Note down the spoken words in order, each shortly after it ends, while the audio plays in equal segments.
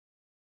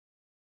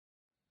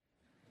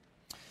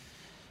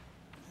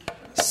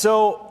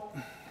So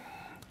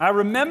I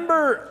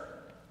remember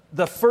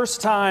the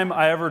first time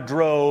I ever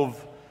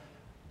drove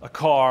a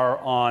car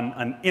on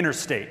an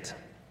interstate.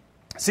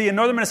 See, in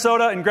northern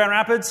Minnesota, in Grand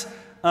Rapids,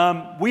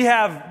 we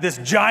have this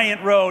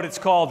giant road. It's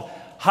called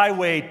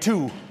Highway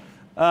 2.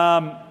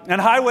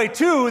 And Highway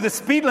 2, the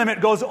speed limit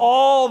goes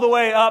all the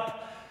way up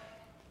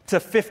to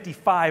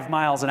 55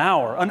 miles an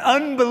hour, an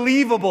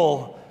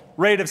unbelievable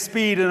rate of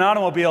speed in an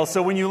automobile.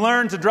 So when you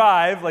learn to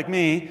drive, like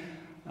me,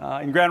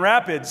 in Grand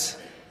Rapids,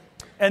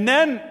 and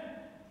then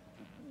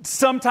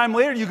sometime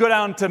later you go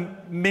down to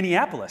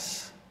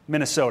Minneapolis,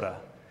 Minnesota.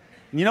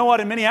 And you know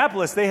what? In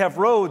Minneapolis, they have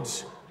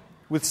roads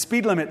with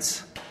speed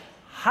limits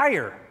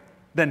higher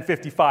than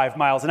 55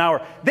 miles an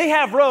hour. They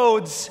have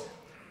roads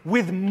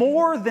with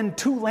more than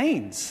 2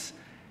 lanes.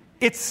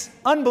 It's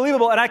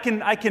unbelievable, and I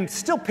can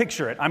still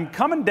picture it. I'm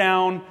coming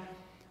down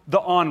the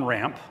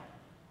on-ramp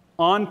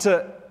onto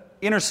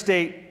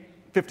Interstate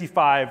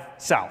 55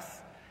 South.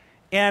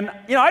 And,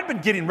 I'd been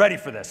getting ready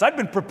for this. I'd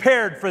been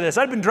prepared for this.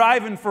 I'd been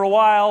driving for a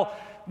while.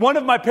 One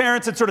of my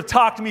parents had sort of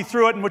talked me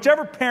through it, and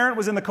whichever parent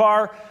was in the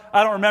car,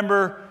 I don't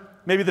remember,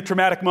 maybe the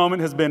traumatic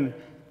moment has been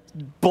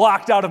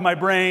blocked out of my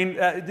brain.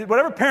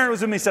 Whatever parent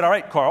was with me said, all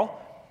right, Carl,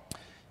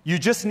 you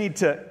just need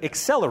to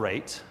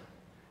accelerate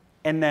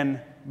and then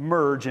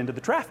merge into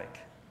the traffic.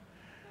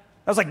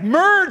 I was like,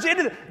 merge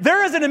into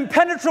there is an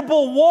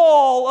impenetrable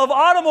wall of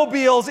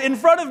automobiles in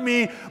front of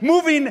me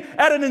moving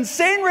at an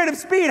insane rate of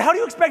speed. How do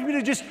you expect me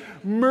to just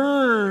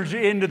merge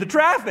into the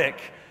traffic?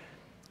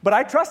 But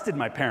I trusted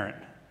my parent.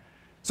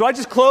 So I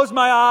just closed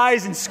my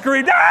eyes and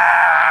screamed,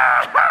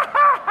 ah!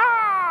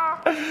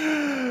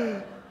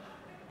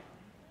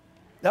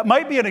 That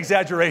might be an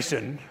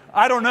exaggeration.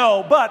 I don't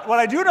know. But what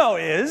I do know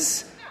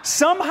is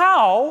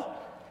somehow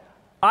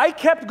I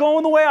kept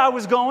going the way I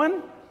was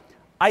going.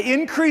 I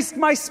increased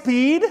my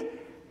speed,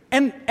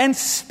 and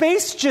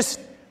space just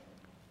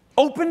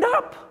opened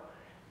up.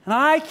 And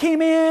I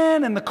came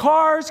in, and the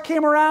cars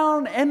came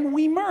around, and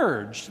we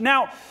merged.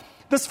 Now,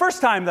 this first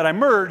time that I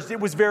merged,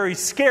 it was very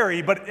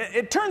scary, but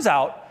it turns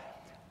out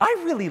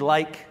I really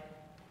like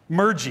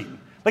merging.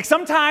 Like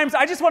sometimes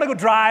I just want to go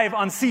drive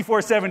on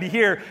C470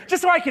 here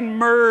just so I can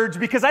merge,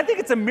 because I think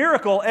it's a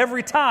miracle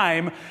every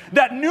time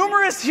that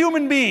numerous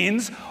human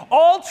beings,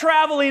 all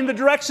traveling the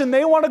direction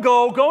they want to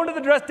go, going to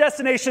the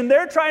destination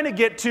they're trying to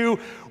get to,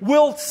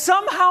 will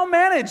somehow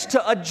manage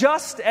to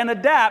adjust and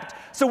adapt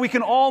so we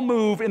can all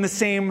move in the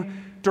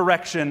same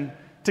direction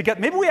to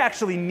get. Maybe we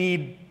actually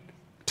need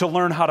to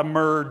learn how to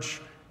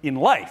merge in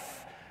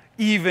life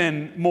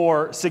even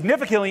more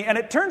significantly. And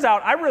it turns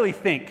out, I really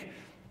think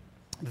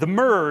the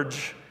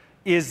merge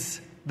is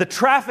the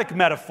traffic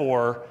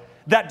metaphor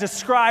that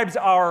describes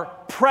our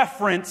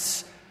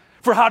preference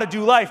for how to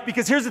do life.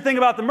 Because here's the thing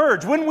about the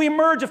merge. When we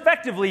merge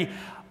effectively,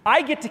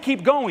 I get to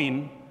keep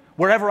going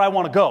wherever I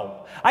want to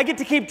go. I get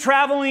to keep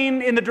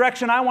traveling in the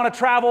direction I want to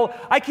travel.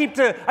 I get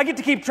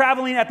to keep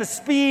traveling at the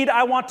speed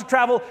I want to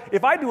travel.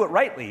 If I do it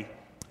rightly,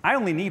 I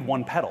only need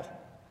one pedal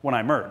when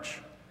I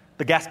merge,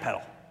 the gas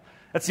pedal.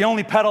 That's the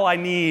only pedal I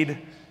need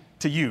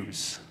to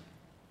use.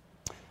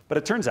 But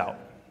it turns out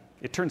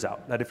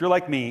that if you're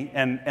like me,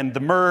 and the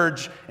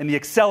merge and the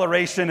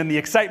acceleration and the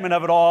excitement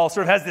of it all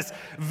sort of has this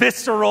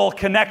visceral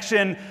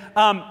connection,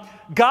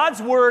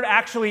 God's word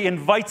actually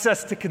invites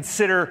us to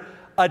consider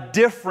a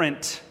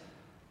different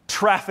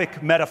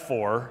traffic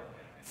metaphor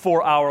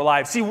for our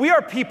lives. See, we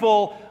are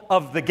people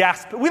of the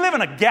gas. We live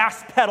in a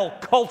gas pedal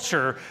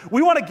culture.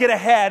 We want to get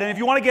ahead, and if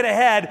you want to get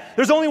ahead,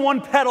 there's only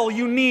one pedal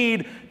you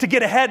need to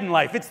get ahead in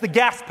life. It's the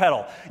gas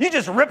pedal. You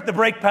just rip the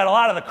brake pedal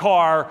out of the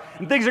car,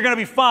 and things are going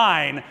to be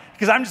fine,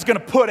 because I'm just going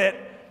to put it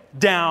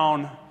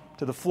down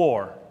to the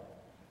floor.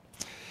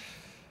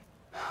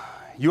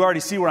 You already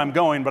see where I'm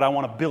going, but I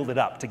want to build it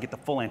up to get the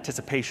full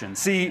anticipation.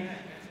 See,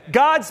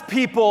 God's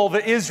people,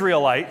 the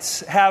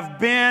Israelites, have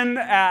been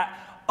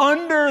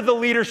under the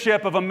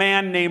leadership of a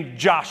man named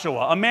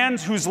Joshua, a man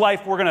whose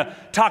life we're going to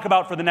talk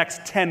about for the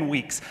next 10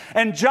 weeks.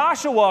 And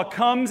Joshua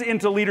comes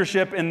into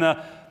leadership in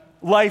the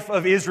life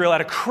of Israel at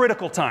a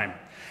critical time.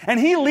 And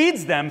he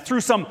leads them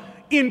through some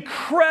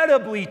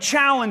incredibly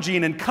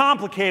challenging and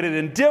complicated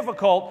and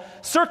difficult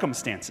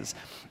circumstances.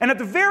 And at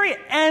the very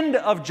end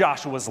of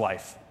Joshua's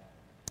life,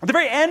 at the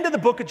very end of the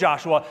book of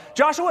Joshua,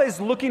 Joshua is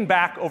looking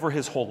back over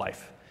his whole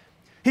life.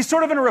 He's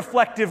sort of in a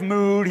reflective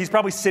mood. He's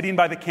probably sitting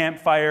by the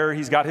campfire.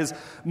 He's got his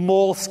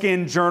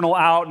moleskin journal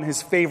out and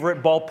his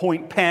favorite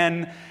ballpoint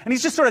pen. And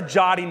he's just sort of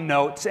jotting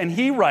notes. And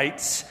he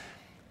writes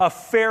a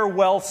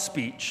farewell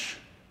speech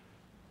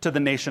to the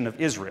nation of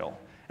Israel.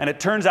 And it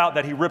turns out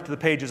that he ripped the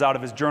pages out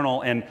of his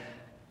journal and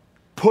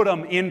put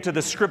them into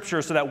the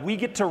scripture so that we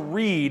get to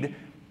read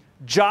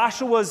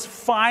Joshua's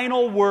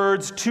final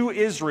words to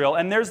Israel.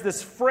 And there's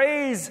this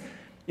phrase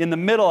in the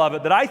middle of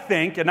it that I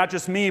think, and not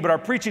just me, but our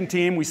preaching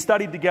team, we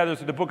studied together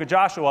through the book of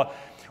Joshua,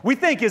 we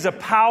think is a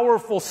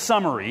powerful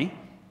summary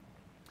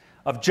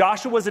of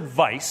Joshua's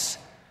advice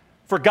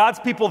for God's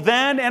people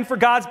then and for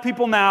God's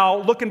people now,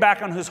 looking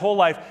back on his whole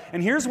life.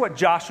 And here's what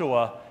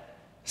Joshua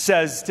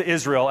says to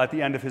Israel at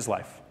the end of his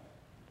life.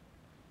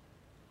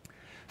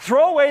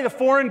 Throw away the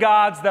foreign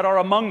gods that are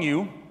among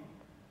you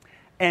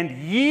and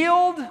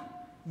yield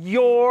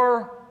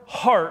your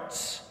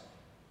hearts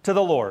to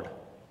the Lord,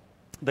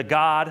 the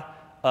God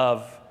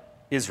of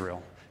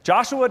Israel.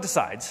 Joshua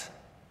decides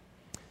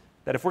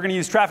that if we're going to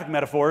use traffic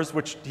metaphors,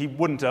 which he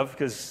wouldn't have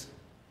because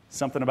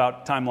something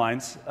about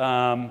timelines,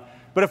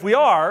 but if we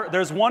are,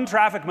 there's one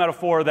traffic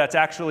metaphor that's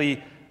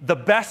actually the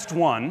best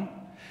one.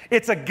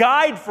 It's a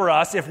guide for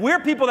us. If we're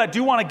people that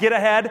do want to get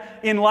ahead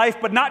in life,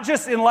 but not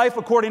just in life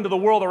according to the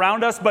world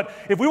around us, but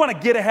if we want to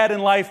get ahead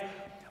in life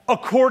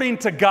according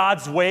to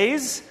God's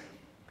ways,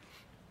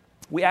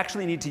 we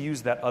actually need to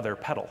use that other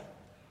pedal.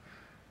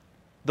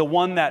 The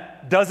one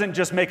that doesn't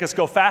just make us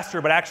go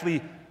faster, but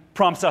actually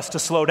prompts us to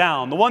slow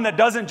down. The one that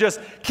doesn't just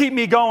keep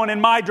me going in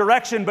my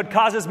direction, but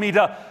causes me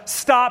to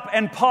stop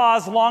and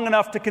pause long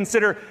enough to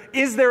consider,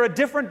 is there a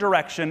different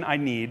direction I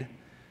need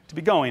to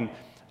be going?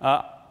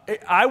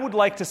 I would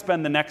like to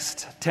spend the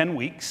next 10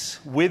 weeks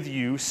with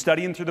you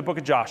studying through the book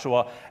of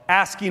Joshua,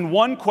 asking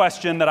one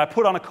question that I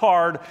put on a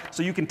card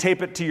so you can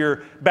tape it to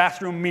your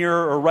bathroom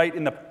mirror or right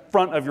in the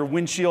front of your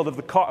windshield of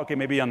the car. Okay,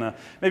 maybe on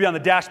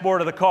the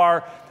dashboard of the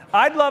car.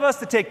 I'd love us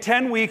to take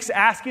 10 weeks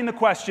asking the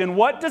question,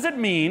 what does it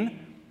mean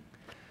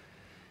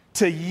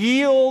to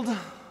yield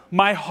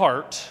my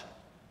heart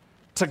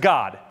to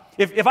God?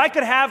 If I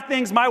could have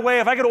things my way,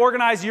 if I could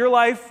organize your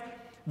life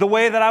the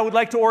way that I would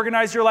like to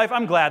organize your life,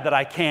 I'm glad that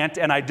I can't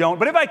and I don't.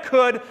 But if I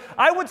could,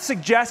 I would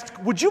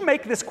suggest, would you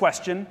make this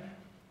question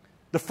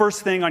the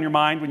first thing on your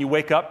mind when you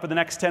wake up for the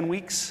next 10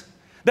 weeks?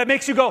 That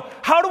makes you go,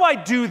 how do I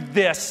do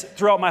this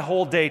throughout my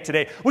whole day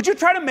today? Would you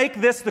try to make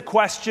this the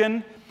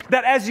question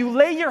that as you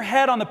lay your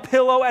head on the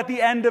pillow at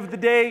the end of the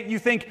day, you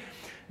think,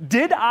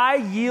 did I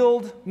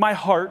yield my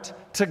heart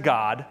to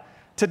God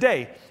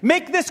today?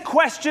 Make this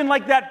question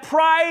like that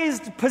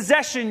prized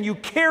possession you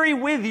carry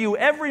with you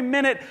every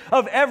minute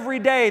of every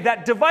day,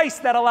 that device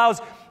that allows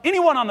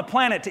anyone on the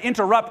planet to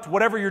interrupt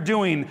whatever you're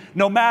doing,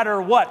 no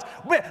matter what.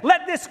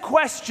 Let this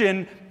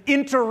question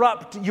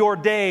interrupt your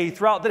day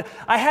throughout the day.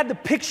 I had the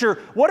picture,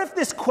 what if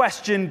this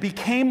question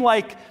became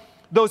like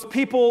those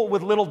people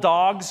with little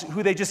dogs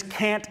who they just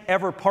can't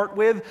ever part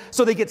with.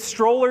 So they get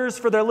strollers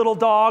for their little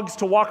dogs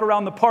to walk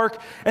around the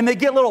park, and they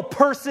get little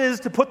purses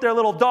to put their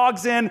little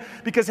dogs in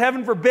because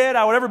heaven forbid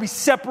I would ever be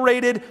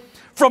separated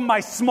from my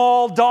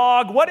small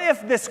dog. What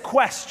if this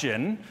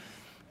question,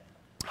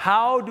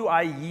 how do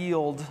I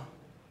yield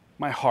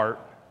my heart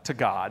to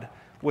God,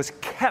 was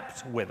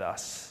kept with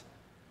us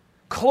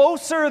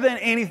closer than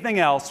anything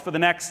else for the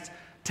next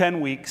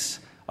 10 weeks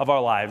of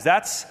our lives?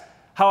 That's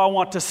how I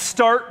want to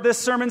start this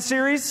sermon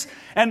series.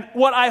 And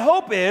what I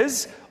hope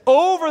is,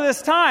 over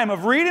this time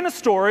of reading a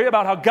story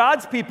about how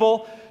God's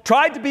people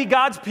tried to be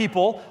God's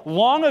people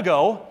long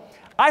ago,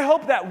 I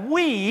hope that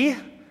we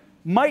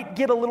might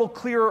get a little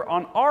clearer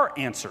on our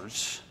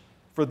answers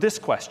for this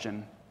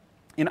question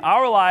in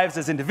our lives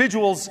as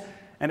individuals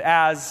and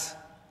as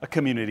a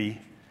community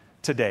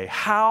today.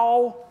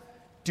 How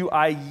do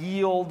I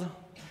yield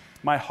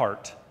my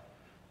heart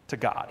to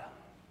God?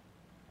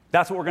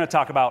 That's what we're going to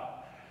talk about.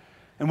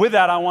 And with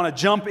that, I want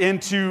to jump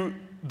into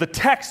the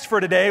text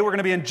for today. We're going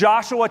to be in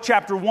Joshua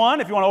chapter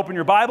 1. If you want to open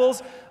your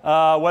Bibles,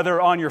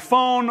 whether on your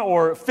phone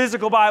or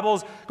physical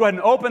Bibles, go ahead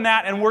and open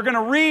that. And we're going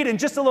to read in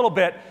just a little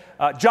bit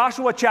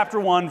Joshua chapter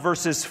 1,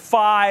 verses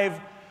 5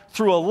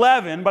 through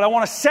 11. But I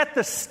want to set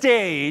the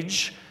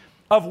stage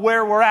of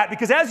where we're at.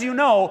 Because as you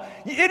know,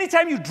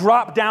 anytime you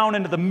drop down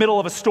into the middle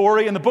of a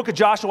story, and the book of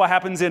Joshua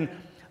happens in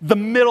the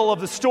middle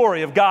of the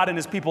story of God and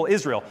his people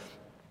Israel.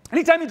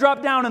 Anytime you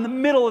drop down in the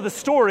middle of the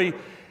story,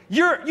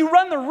 you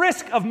run the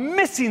risk of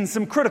missing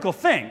some critical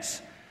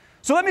things.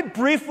 So let me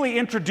briefly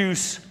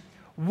introduce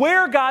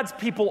where God's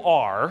people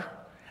are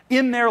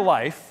in their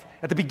life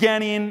at the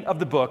beginning of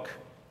the book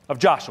of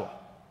Joshua.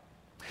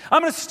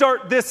 I'm going to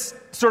start this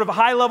sort of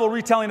high-level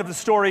retelling of the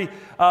story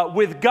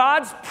with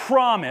God's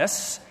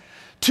promise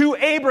to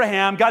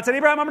Abraham. God said,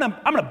 Abraham, I'm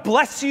going to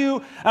bless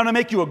you, I'm going to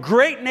make you a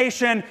great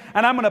nation,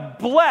 and I'm going to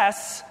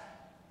bless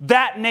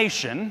that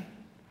nation.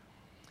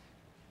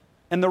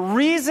 And the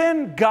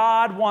reason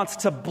God wants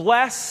to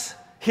bless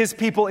his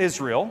people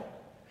Israel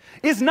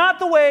is not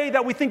the way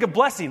that we think of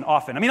blessing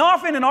often. I mean,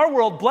 often in our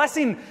world,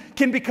 blessing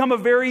can become a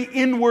very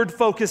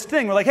inward-focused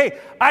thing. We're like, hey,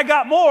 I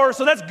got more,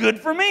 so that's good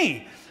for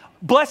me.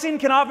 Blessing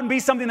can often be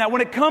something that when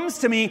it comes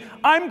to me,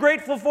 I'm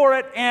grateful for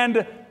it,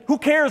 and who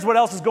cares what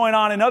else is going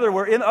on in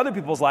other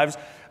people's lives.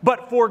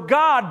 But for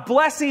God,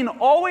 blessing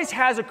always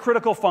has a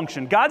critical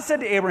function. God said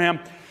to Abraham,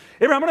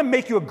 I'm going to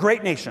make you a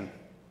great nation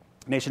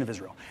of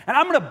Israel. And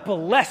I'm going to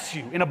bless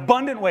you in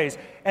abundant ways.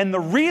 And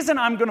the reason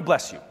I'm going to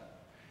bless you,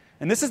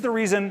 and this is the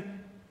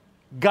reason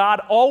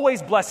God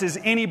always blesses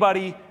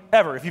anybody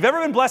ever. If you've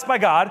ever been blessed by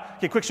God,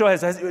 okay, quick show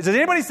of hands. Does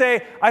anybody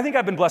say, I think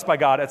I've been blessed by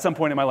God at some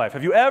point in my life?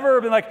 Have you ever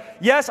been like,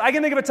 yes, I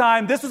can think of a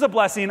time, this was a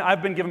blessing,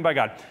 I've been given by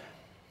God.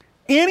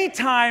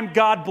 Anytime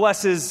God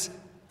blesses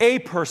a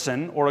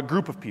person or a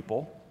group of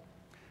people,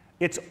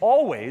 it's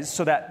always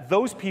so that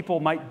those people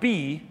might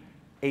be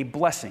a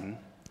blessing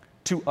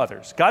to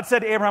others. God said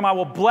to Abraham, I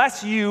will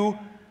bless you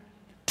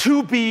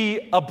to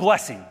be a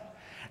blessing.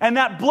 And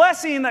that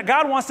blessing that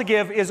God wants to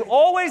give is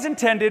always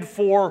intended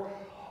for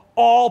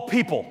all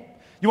people.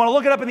 You want to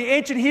look it up in the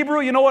ancient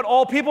Hebrew, you know what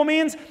all people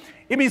means?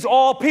 It means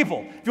all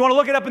people. If you want to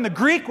look it up in the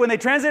Greek, when they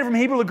translated from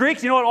Hebrew to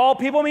Greek, you know what all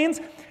people means?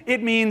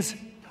 It means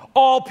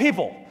all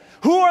people.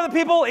 Who are the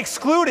people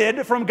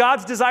excluded from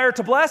God's desire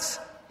to bless?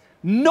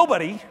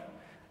 Nobody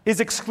is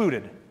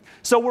excluded.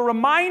 So we're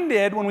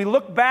reminded, when we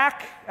look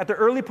back at the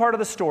early part of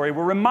the story,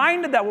 we're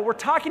reminded that what we're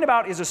talking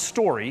about is a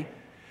story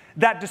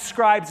that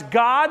describes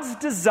God's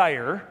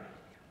desire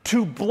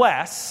to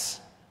bless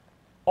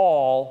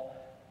all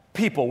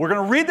people. We're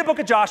going to read the book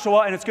of Joshua,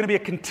 and it's going to be a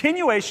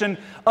continuation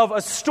of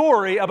a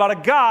story about a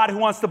God who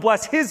wants to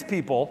bless his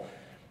people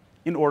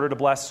in order to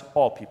bless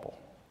all people.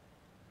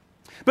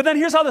 But then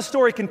here's how the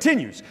story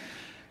continues.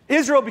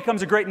 Israel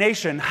becomes a great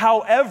nation.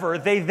 However,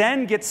 they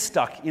then get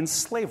stuck in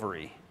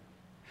slavery.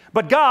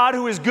 But God,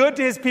 who is good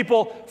to his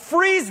people,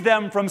 frees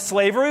them from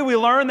slavery. We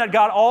learn that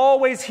God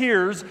always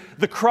hears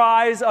the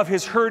cries of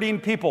his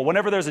hurting people.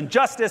 Whenever there's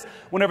injustice,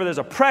 whenever there's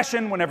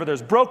oppression, whenever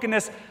there's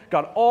brokenness,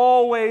 God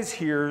always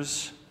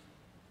hears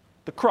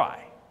the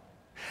cry.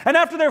 And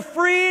after they're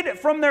freed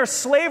from their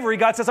slavery,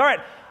 God says, all right,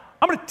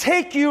 I'm going to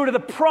take you to the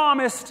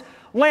promised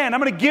land.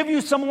 I'm going to give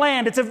you some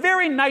land. It's a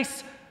very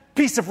nice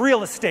piece of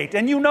real estate.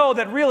 And you know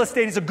that real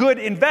estate is a good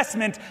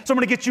investment. So I'm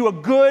going to get you a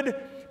good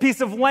piece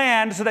of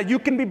land so that you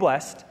can be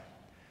blessed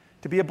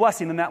to be a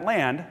blessing in that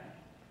land.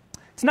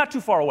 It's not too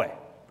far away.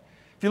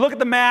 If you look at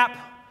the map,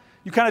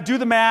 you kind of do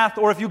the math,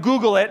 or if you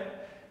Google it,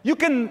 you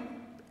can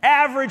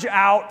average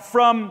out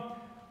from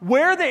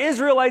where the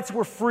Israelites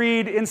were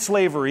freed in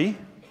slavery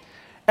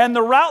and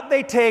the route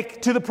they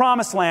take to the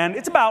promised land.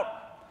 It's about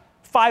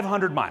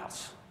 500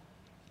 miles.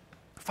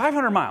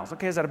 500 miles.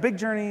 Okay, is that a big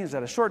journey? Is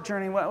that a short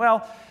journey?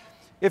 Well,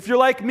 if you're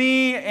like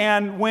me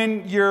and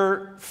when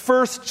your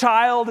first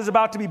child is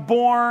about to be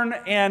born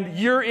and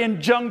you're in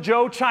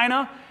Zhengzhou,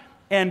 China,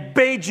 and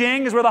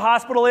Beijing is where the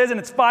hospital is and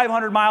it's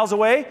 500 miles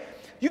away,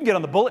 you can get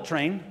on the bullet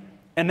train,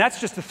 and that's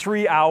just a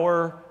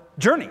 3-hour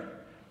journey.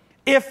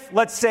 If,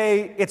 let's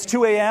say, it's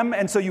 2 a.m.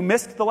 and so you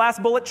missed the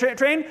last bullet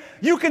train,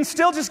 you can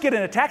still just get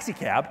in a taxi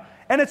cab,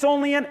 and it's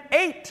only an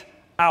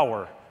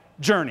 8-hour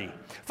journey.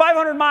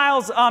 500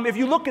 miles, if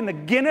you look in the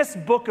Guinness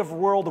Book of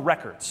World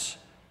Records,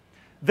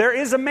 there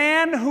is a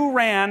man who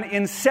ran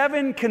in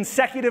 7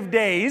 consecutive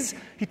days,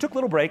 he took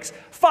little breaks,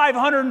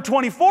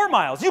 524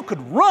 miles. You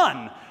could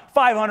run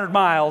 500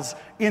 miles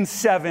in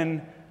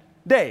 7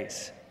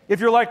 days. If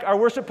you're like our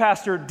worship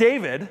pastor,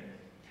 David,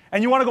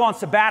 and you want to go on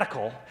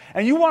sabbatical,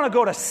 and you want to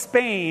go to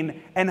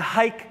Spain and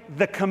hike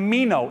the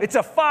Camino, it's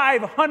a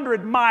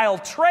 500-mile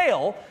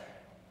trail,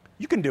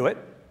 you can do it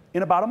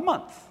in about a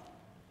month.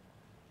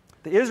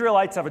 The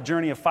Israelites have a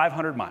journey of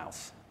 500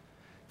 miles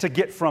to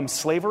get from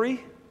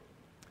slavery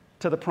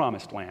to the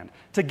promised land,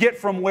 to get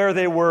from where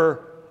they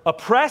were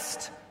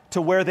oppressed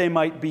to where they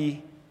might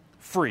be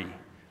free.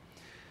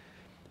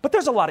 But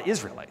there's a lot of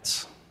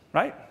Israelites,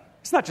 right?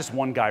 It's not just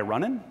one guy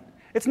running.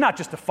 It's not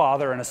just a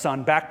father and a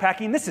son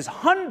backpacking. This is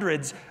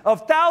hundreds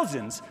of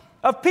thousands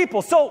of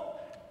people. So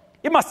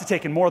it must have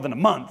taken more than a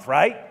month,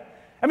 right?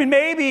 I mean,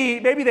 maybe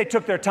they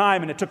took their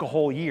time and it took a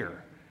whole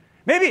year.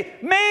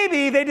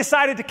 Maybe they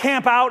decided to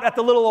camp out at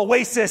the little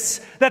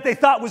oasis that they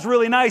thought was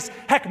really nice.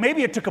 Heck,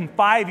 maybe it took them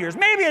 5 years.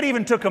 Maybe it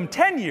even took them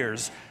 10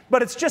 years.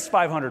 But it's just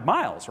 500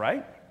 miles,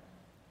 right?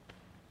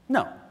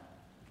 No.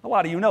 A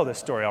lot of you know this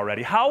story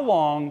already. How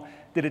long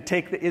did it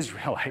take the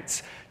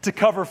Israelites to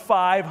cover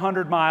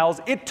 500 miles?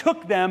 It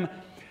took them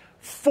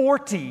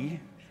 40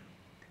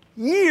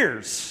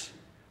 years.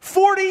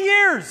 40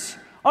 years.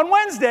 On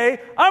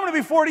Wednesday, I'm going to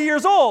be 40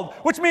 years old,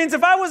 which means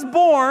if I was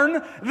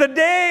born the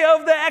day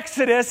of the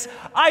Exodus,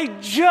 I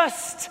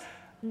just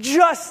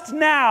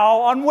now,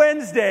 on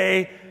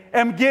Wednesday,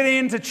 am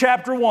getting to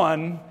chapter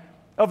 1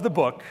 of the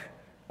book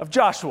of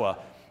Joshua.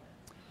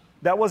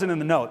 That wasn't in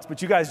the notes,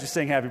 but you guys just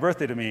sang happy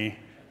birthday to me,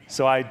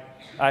 so I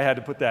had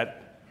to put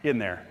that in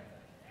there.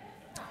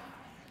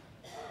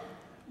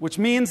 Which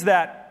means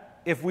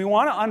that if we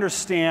want to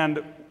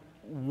understand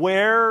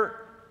where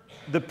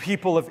the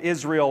people of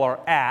Israel are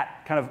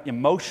at, kind of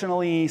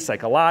emotionally,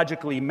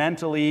 psychologically,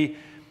 mentally,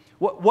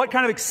 what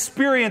kind of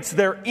experience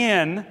they're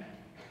in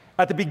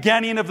at the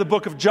beginning of the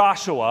book of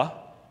Joshua,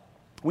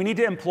 we need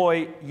to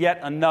employ yet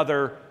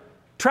another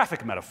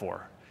traffic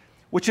metaphor,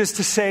 which is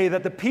to say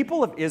that the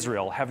people of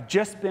Israel have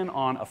just been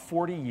on a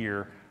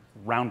 40-year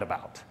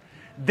roundabout.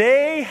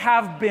 They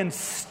have been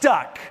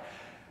stuck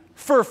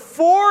for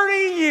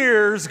 40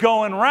 years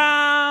going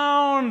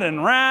round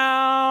and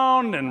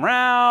round and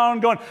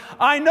round, going,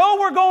 I know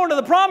we're going to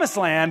the promised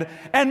land,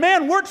 and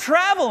man, we're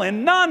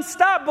traveling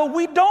nonstop, but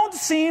we don't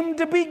seem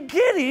to be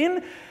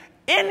getting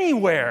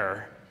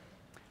anywhere.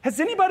 Has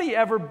anybody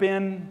ever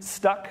been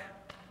stuck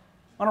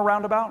on a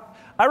roundabout?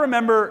 I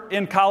remember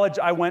in college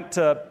I went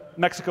to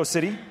Mexico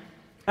City,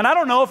 and I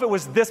don't know if it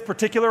was this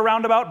particular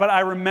roundabout, but I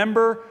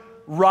remember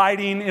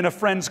riding in a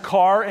friend's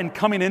car and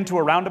coming into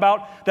a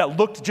roundabout that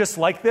looked just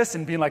like this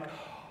and being like,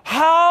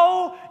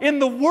 How in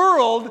the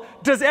world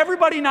does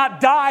everybody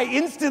not die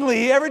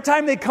instantly every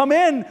time they come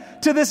in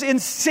to this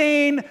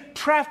insane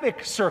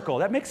traffic circle?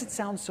 That makes it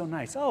sound so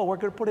nice. Oh, we're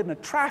going to put it in a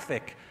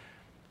traffic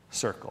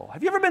circle.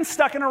 Have you ever been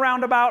stuck in a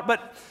roundabout?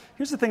 But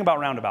here's the thing about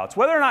roundabouts.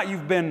 Whether or not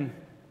you've been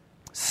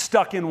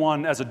stuck in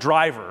one as a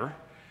driver,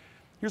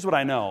 here's what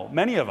I know.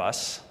 Many of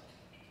us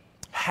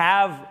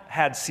have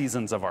had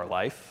seasons of our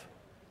life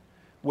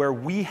where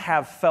we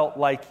have felt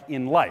like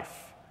in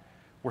life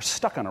we're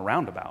stuck on a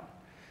roundabout.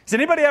 Has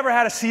anybody ever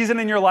had a season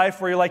in your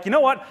life where you're like, you know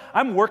what?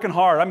 I'm working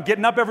hard. I'm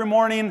getting up every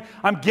morning.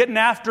 I'm getting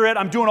after it.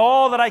 I'm doing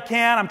all that I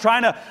can. I'm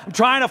trying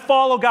to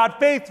follow God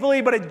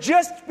faithfully, but it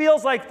just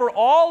feels like for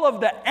all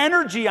of the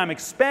energy I'm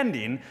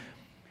expending,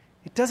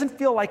 it doesn't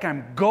feel like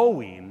I'm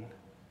going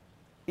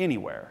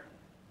anywhere.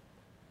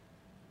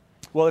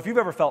 Well, if you've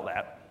ever felt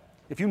that,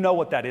 if you know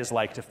what that is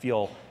like to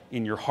feel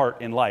in your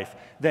heart in life,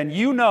 then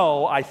you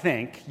know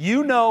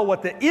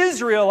what the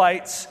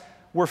Israelites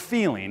were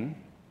feeling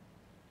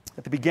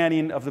at the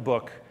beginning of the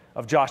book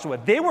of Joshua.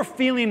 They were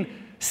feeling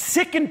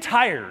sick and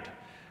tired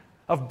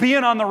of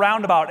being on the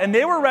roundabout, and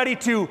they were ready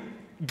to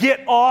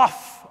get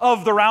off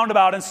of the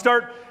roundabout and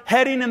start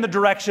heading in the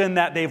direction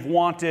that they've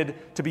wanted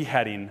to be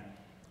heading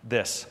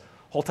this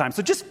whole time.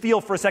 So just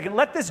feel for a second.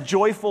 Let this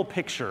joyful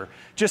picture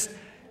just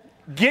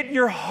get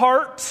your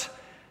heart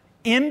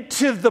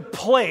into the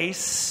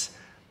place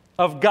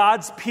of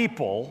God's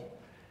people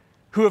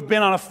who have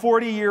been on a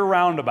 40-year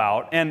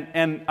roundabout,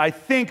 and I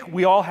think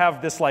we all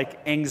have this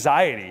like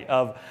anxiety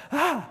of,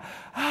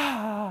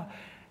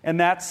 and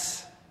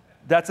that's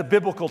a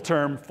biblical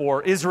term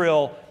for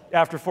Israel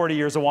after 40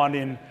 years of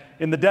wandering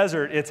in the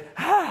desert. It's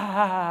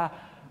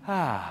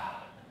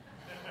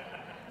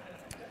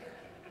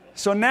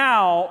So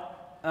now,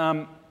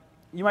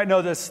 you might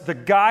know this, the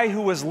guy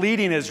who was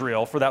leading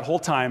Israel for that whole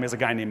time is a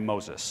guy named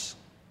Moses.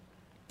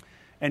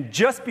 And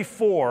just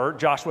before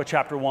Joshua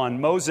chapter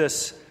 1,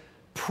 Moses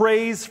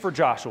prays for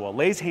Joshua,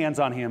 lays hands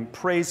on him,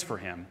 prays for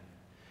him,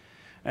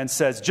 and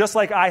says, just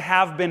like I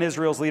have been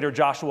Israel's leader,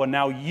 Joshua,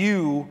 now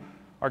you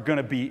are going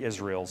to be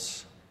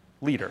Israel's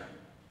leader.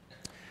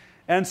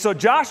 And so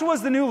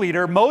Joshua's the new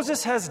leader.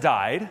 Moses has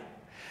died.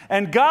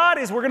 And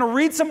we're going to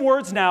read some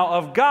words now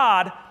of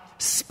God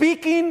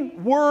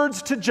speaking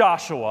words to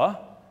Joshua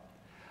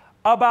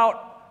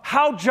about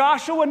how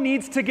Joshua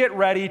needs to get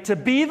ready to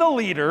be the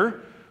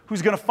leader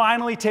who's going to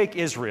finally take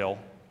Israel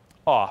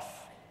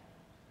off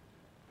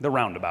the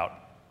roundabout.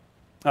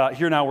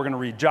 Here now we're going to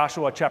read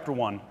Joshua chapter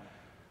 1,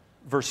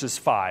 verses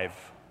 5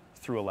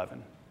 through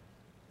 11.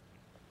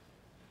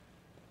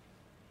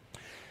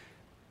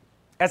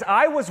 As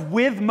I was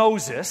with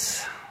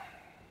Moses,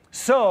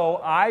 so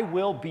I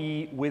will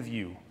be with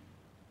you.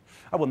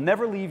 I will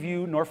never leave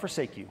you nor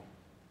forsake you.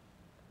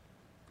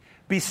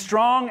 Be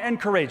strong and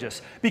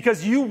courageous,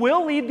 because you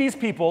will lead these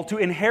people to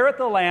inherit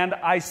the land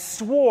I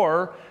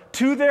swore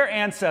to their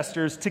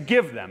ancestors to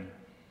give them.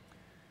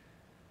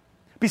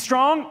 Be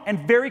strong and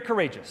very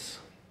courageous.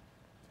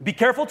 Be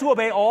careful to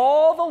obey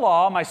all the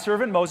law my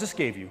servant Moses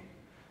gave you.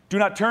 Do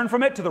not turn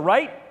from it to the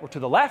right or to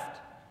the left,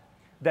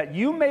 that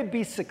you may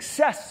be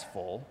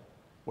successful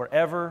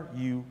wherever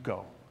you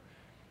go.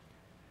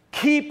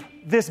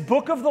 Keep this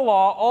book of the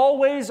law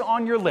always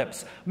on your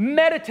lips.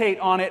 Meditate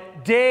on it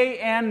day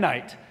and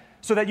night,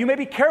 so that you may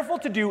be careful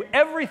to do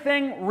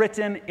everything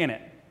written in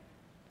it.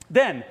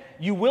 Then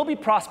you will be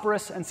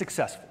prosperous and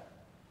successful.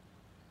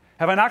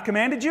 Have I not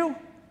commanded you?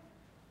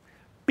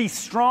 Be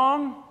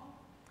strong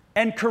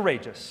and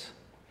courageous.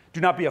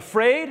 Do not be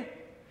afraid.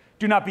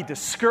 Do not be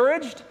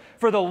discouraged,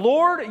 for the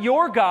Lord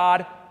your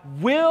God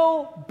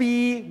will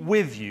be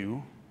with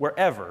you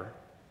wherever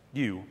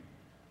you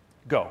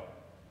go.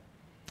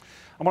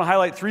 I'm going to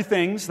highlight three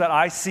things that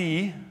I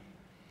see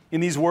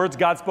in these words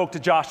God spoke to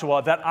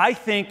Joshua that I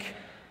think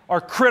are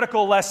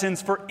critical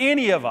lessons for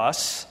any of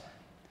us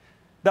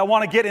that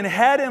want to get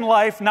ahead in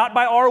life, not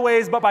by our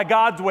ways, but by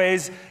God's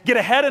ways, get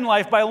ahead in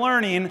life by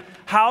learning,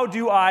 how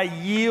do I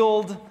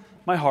yield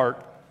my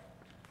heart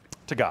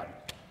to God?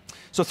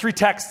 So three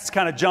texts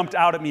kind of jumped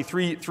out at me,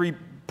 three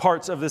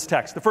parts of this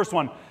text. The first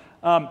one,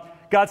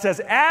 God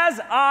says, as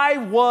I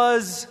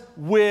was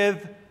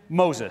with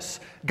Moses.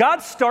 God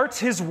starts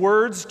his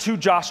words to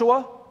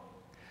Joshua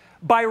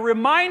by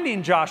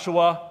reminding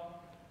Joshua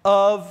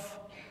of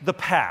the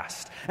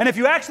past. And if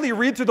you actually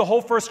read through the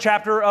whole first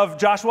chapter of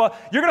Joshua,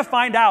 you're going to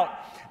find out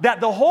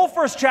that the whole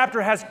first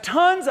chapter has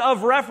tons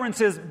of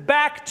references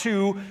back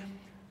to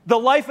the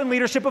life and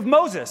leadership of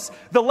Moses,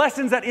 the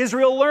lessons that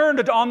Israel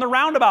learned on the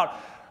roundabout.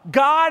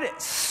 God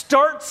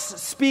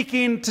starts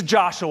speaking to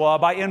Joshua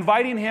by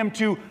inviting him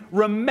to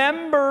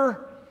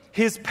remember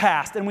his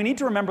past. And we need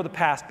to remember the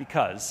past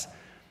because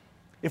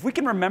if we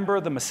can remember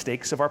the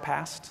mistakes of our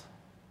past,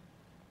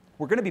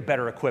 we're going to be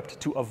better equipped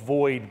to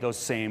avoid those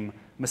same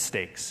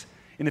mistakes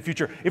in the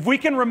future. If we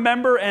can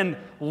remember and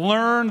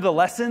learn the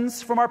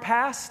lessons from our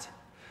past,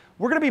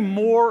 we're going to be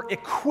more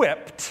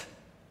equipped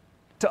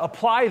to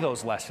apply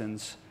those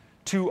lessons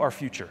to our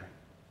future.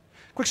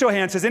 Quick show of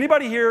hands. Has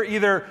anybody here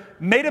either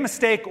made a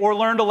mistake or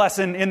learned a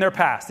lesson in their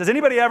past? Has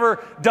anybody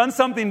ever done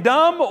something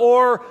dumb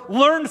or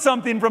learned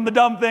something from the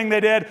dumb thing they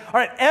did? All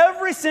right,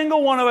 every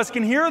single one of us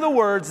can hear the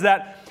words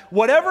that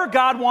whatever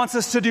God wants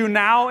us to do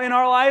now in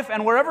our life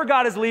and wherever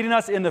God is leading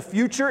us in the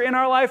future in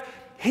our life,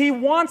 He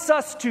wants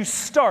us to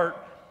start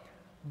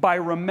by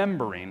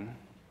remembering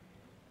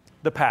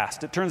the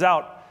past. It turns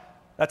out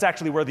that's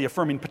actually where the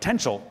Affirming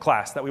Potential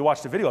class that we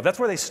watched a video of, that's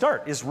where they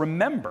start, is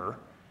remember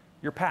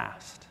your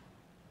past.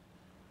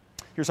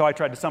 Here's how I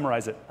tried to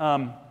summarize it.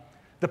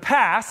 The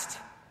past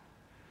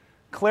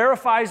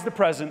clarifies the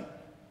present,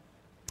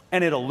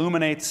 and it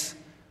illuminates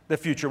the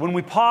future. When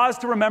we pause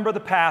to remember the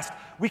past,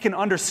 we can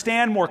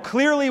understand more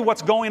clearly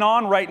what's going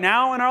on right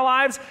now in our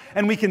lives,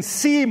 and we can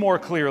see more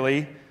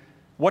clearly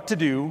what to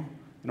do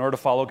in order to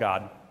follow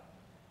God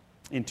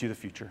into the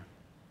future.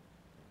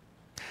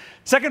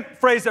 Second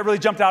phrase that really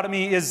jumped out at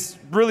me is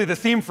really the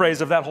theme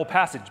phrase of that whole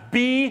passage.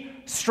 Be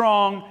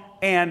strong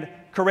and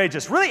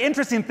courageous. Really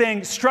interesting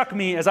thing struck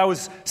me as I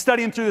was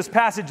studying through this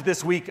passage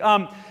this week.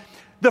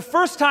 The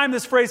first time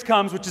this phrase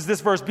comes, which is this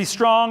verse, be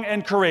strong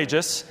and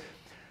courageous,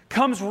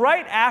 comes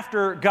right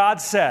after God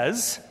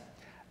says,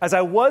 as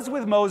I was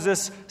with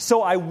Moses,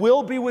 so I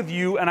will be with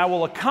you, and I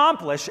will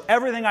accomplish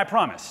everything I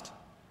promised.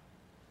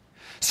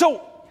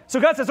 So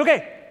God says,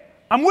 okay,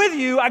 I'm with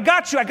you, I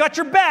got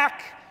your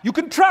back, you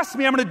can trust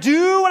me, I'm going to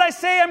do what I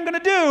say I'm going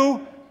to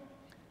do,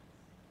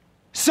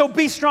 so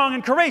be strong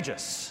and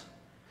courageous.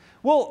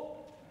 Well,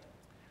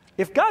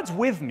 if God's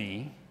with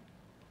me,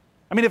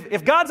 I mean,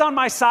 if God's on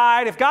my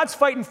side, if God's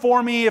fighting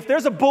for me, if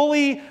there's a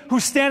bully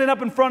who's standing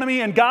up in front of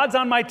me and God's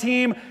on my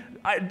team,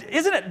 I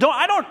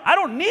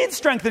don't need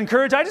strength and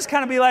courage. I just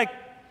kind of be like,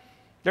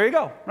 there you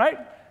go, right?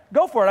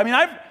 Go for it. I mean,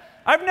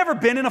 I've never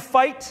been in a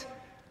fight.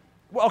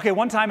 Well, okay,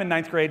 one time in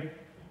 9th grade,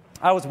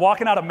 I was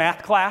walking out of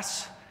math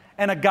class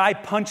and a guy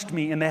punched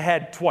me in the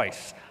head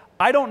twice.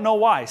 I don't know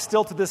why,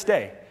 still to this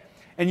day.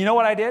 And you know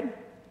what I did?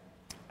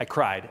 I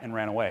cried and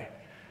ran away.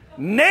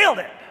 Nailed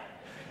it!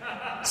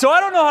 So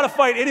I don't know how to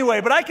fight anyway,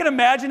 but I can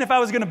imagine if I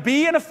was going to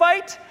be in a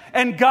fight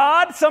and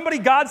somebody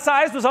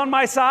God-sized was on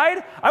my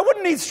side, I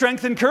wouldn't need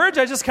strength and courage.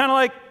 I just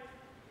kind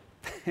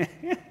of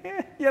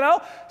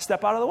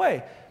step out of the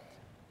way.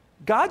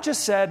 God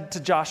just said to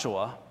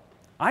Joshua,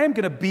 I am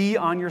going to be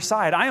on your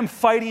side. I am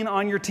fighting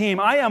on your team.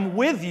 I am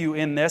with you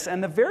in this.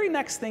 And the very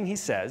next thing he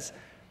says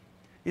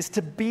is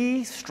to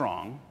be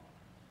strong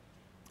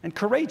and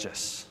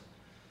courageous.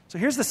 So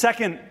here's the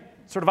second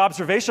sort of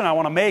observation I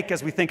want to make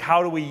as we think,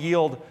 how do we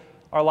yield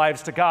our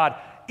lives to God?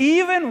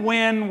 Even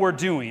when we're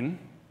doing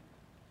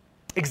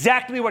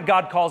exactly what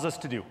God calls us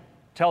to do,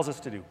 tells us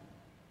to do.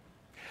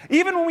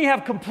 Even when we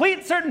have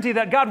complete certainty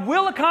that God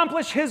will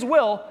accomplish His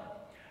will,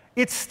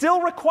 it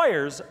still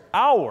requires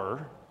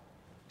our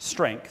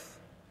strength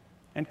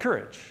and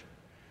courage.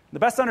 The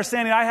best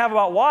understanding I have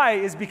about why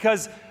is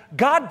because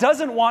God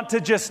doesn't want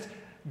to just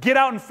get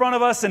out in front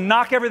of us and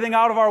knock everything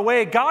out of our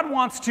way. God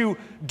wants to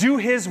do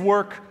His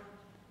work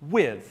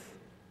with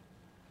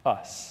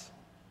us.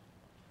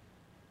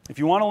 If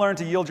you want to learn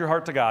to yield your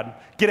heart to God,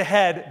 get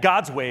ahead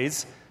God's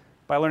ways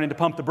by learning to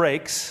pump the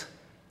brakes,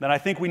 then I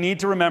think we need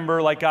to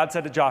remember, like God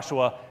said to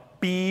Joshua,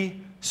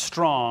 be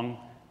strong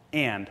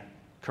and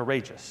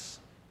courageous.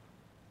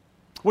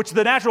 Which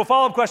the natural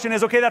follow-up question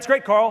is, okay, that's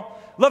great, Carl.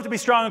 Love to be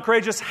strong and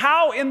courageous.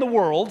 How in the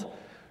world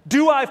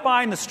do I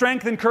find the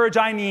strength and courage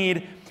I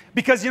need?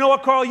 Because you know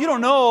what, Carl? You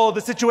don't know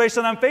the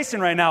situation that I'm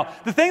facing right now.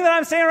 The thing that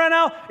I'm saying right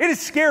now, it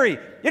is scary.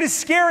 It is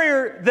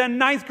scarier than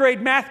 9th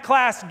grade math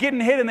class getting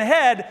hit in the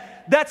head.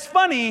 That's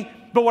funny,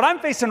 but what I'm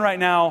facing right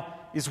now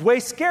is way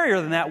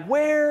scarier than that.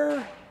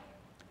 Where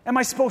am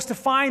I supposed to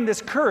find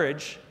this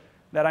courage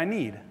that I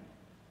need?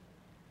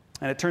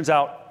 And it turns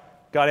out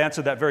God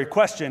answered that very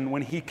question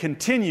when He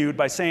continued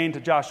by saying to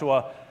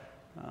Joshua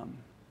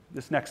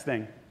this next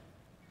thing.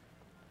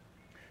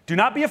 Do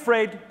not be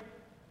afraid.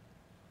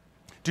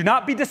 Do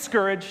not be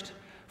discouraged,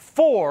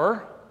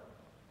 for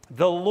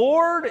the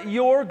Lord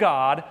your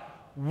God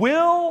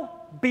will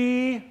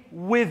be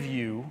with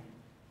you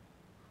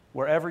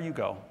wherever you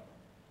go.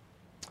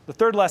 The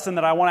third lesson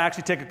that I want to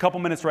actually take a couple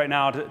minutes right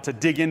now to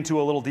dig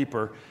into a little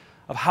deeper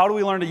of how do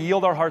we learn to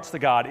yield our hearts to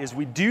God is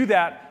we do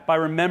that by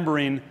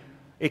remembering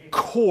a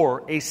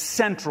core, a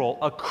central,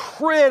 a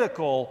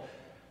critical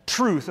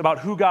truth about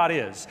who God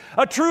is.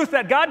 A truth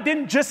that God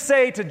didn't just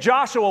say to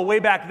Joshua way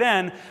back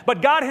then,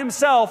 but God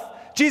Himself,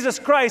 Jesus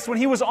Christ, when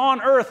He was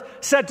on earth,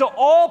 said to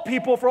all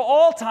people for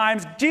all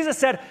times, Jesus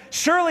said,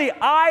 surely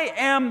I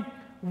am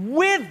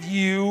with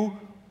you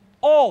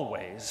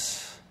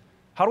always.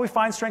 How do we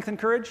find strength and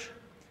courage?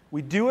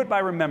 We do it by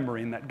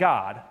remembering that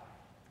God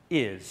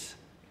is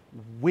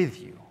with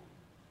you.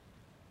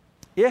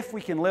 If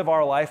we can live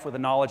our life with the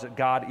knowledge that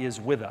God is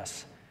with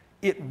us,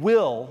 it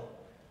will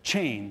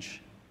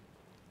change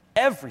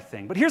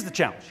everything. But here's the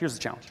challenge.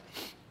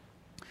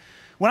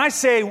 When I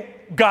say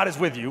God is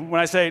with you, when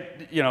I say,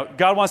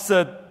 God wants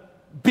to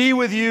be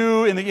with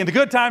you in the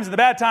good times, in the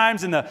bad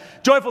times, in the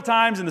joyful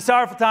times, in the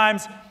sorrowful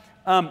times,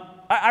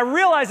 I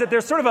realize that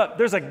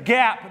there's a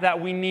gap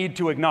that we need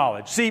to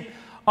acknowledge. See,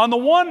 on the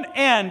one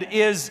end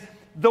is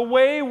the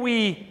way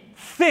we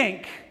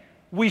think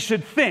we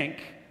should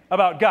think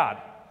about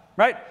God,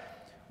 right?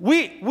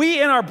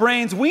 We in our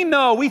brains,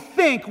 we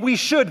think we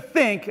should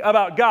think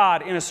about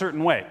God in a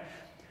certain way.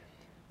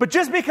 But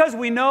just because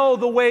we know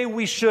the way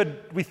we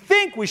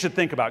think we should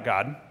think about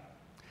God,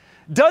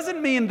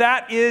 doesn't mean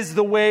that is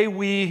the way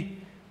we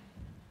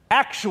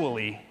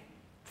actually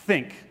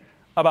think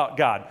about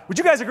God. Would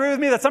you guys agree with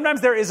me that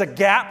sometimes there is a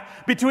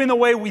gap between the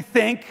way we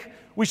think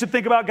we should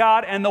think about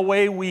God and the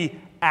way we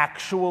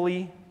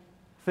actually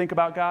think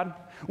about God?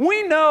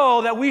 We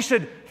know that we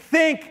should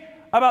think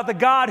about the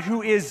God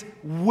who is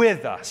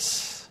with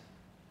us.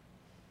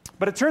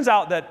 But it turns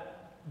out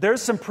that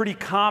there's some pretty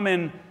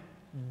common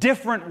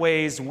different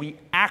ways we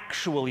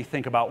actually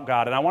think about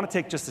God. And I want to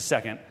take just a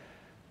second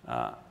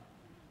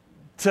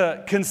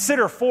to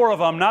consider 4 of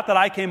them, not that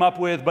I came up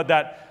with, but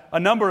that a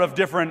number of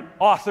different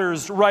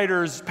authors,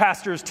 writers,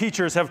 pastors,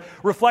 teachers have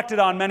reflected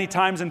on many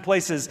times and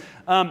places.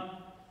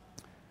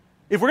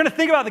 If we're going to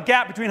think about the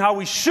gap between how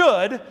we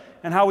should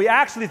and how we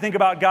actually think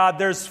about God,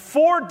 there's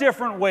 4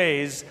 different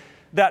ways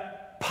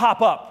that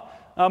pop up.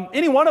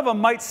 Any one of them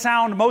might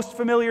sound most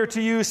familiar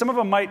to you. Some of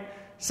them might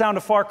sound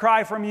a far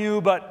cry from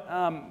you, but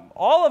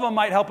all of them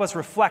might help us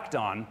reflect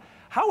on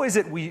how is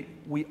it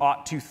we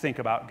ought to think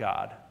about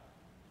God.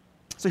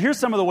 So here's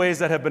some of the ways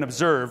that have been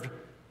observed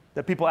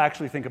that people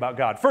actually think about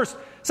God. First,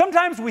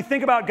 sometimes we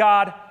think about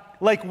God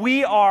like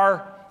we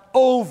are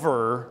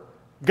over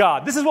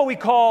God. This is what we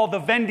call the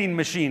vending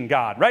machine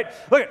God, right?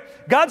 Look,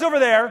 God's over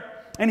there,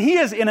 and he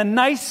is in a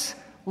nice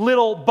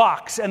little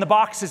box, and the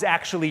box is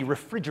actually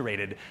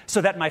refrigerated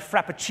so that my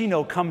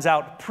Frappuccino comes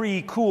out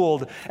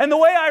pre-cooled. And the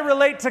way I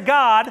relate to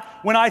God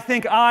when I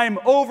think I'm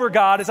over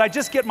God is I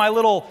just get my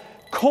little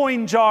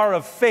coin jar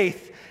of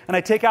faith, and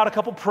I take out a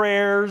couple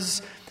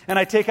prayers, and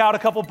I take out a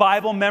couple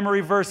Bible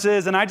memory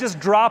verses, and I just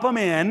drop them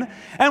in.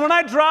 And when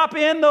I drop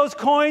in those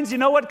coins, you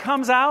know what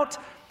comes out?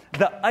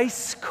 The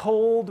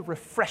ice-cold,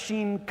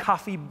 refreshing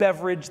coffee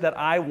beverage that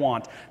I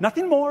want.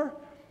 Nothing more,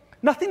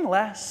 nothing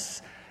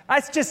less.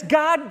 It's just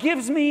God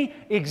gives me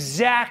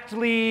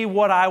exactly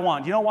what I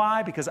want. You know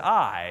why? Because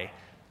I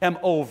am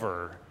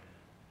over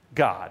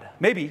God.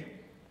 Maybe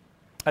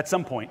at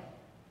some point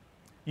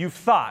you've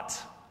thought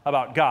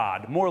about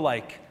God more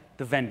like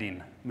the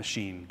vending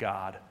machine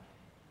God.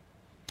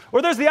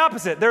 Or there's the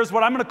opposite. There's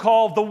what I'm going to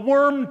call the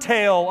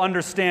wormtail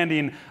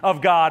understanding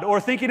of God, or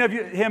thinking of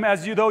him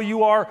as though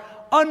you are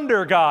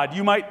under God.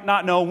 You might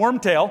not know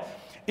Wormtail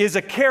is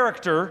a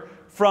character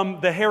from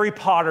the Harry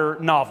Potter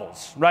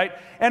novels, right?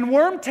 And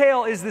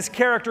Wormtail is this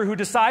character who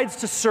decides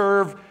to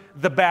serve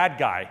the bad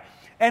guy.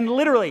 And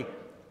literally,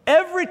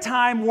 every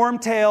time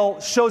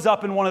Wormtail shows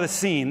up in one of the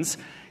scenes,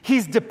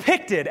 he's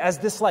depicted as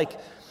this like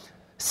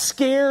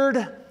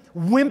scared,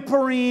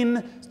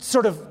 whimpering,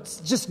 sort of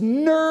just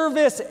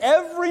nervous.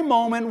 Every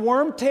moment,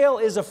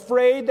 Wormtail is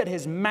afraid that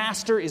his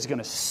master is going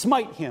to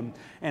smite him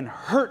and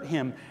hurt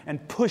him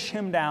and push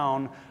him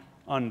down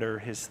under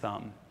his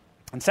thumb.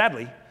 And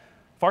sadly,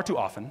 far too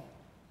often,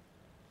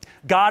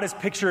 God is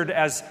pictured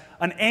as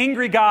an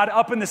angry God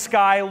up in the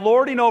sky,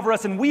 lording over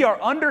us, and we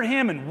are under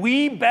him, and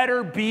we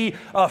better be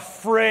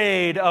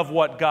afraid of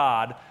what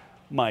God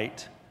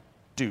might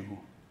do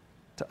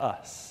to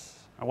us.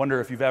 I wonder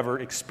if you've ever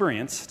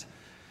experienced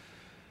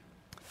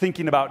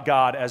thinking about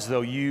God as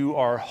though you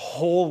are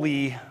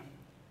wholly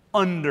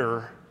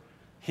under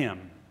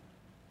him.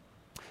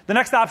 The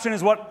next option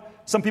is what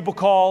some people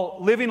call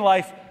living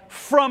life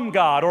from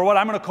God, or what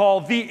I'm going to call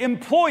the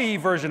employee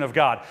version of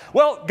God.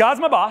 Well, God's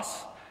my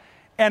boss,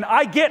 and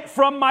I get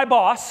from my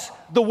boss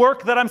the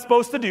work that I'm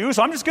supposed to do,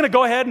 so I'm just going to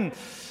go ahead and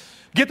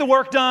get the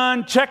work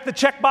done, check the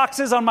check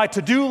boxes on my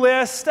to-do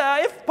list.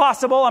 If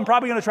possible, I'm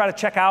probably going to try to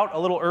check out a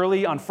little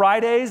early on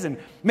Fridays, and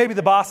maybe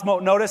the boss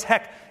won't notice.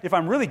 Heck, if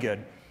I'm really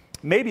good,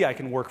 maybe I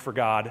can work for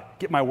God,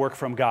 get my work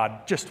from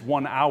God just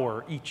 1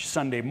 hour each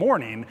Sunday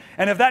morning.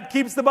 And if that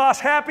keeps the boss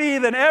happy,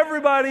 then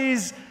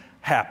everybody's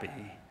happy.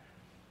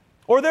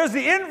 Or there's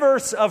the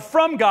inverse of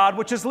from God,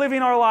 which is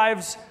living our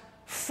lives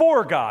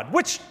for God,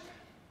 which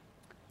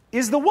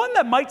is the one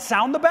that might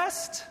sound the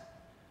best,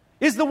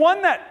 is the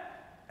one that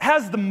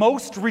has the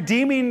most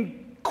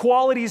redeeming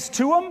qualities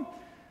to them,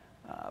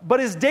 but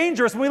is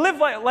dangerous. When we live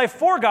life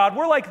for God,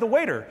 we're like the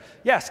waiter.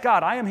 Yes,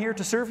 God, I am here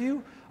to serve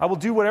you. I will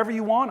do whatever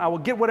you want. I will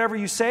get whatever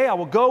you say. I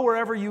will go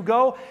wherever you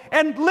go.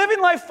 And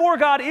living life for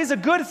God is a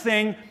good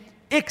thing,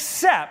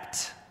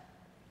 except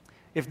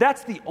if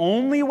that's the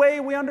only way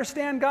we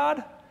understand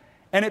God,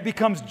 and it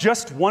becomes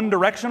just one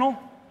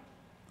directional.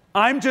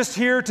 I'm just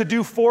here to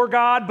do for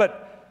God,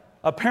 but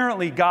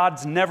apparently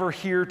God's never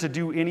here to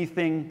do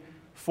anything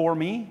for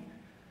me.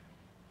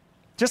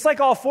 Just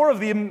like all 4 of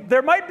them,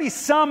 there might be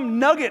some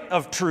nugget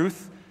of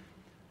truth.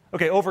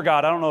 Okay, over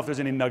God, I don't know if there's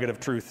any nugget of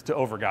truth to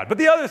over God. But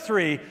the other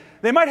 3,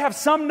 they might have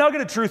some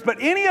nugget of truth, but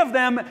any of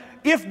them,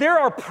 if they're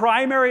our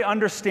primary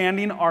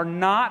understanding, are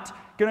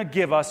not going to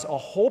give us a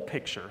whole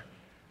picture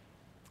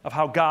of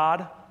how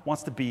God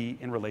wants to be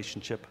in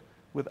relationship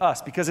with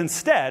us. Because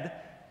instead,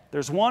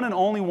 there's one and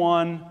only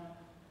one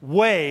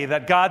way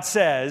that God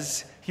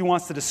says he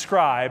wants to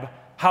describe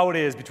how it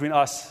is between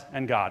us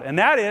and God. And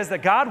that is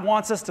that God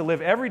wants us to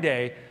live every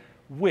day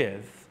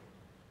with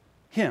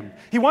Him.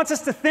 He wants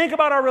us to think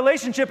about our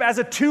relationship as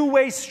a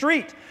two-way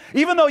street.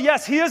 Even though,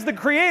 yes, He is the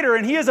Creator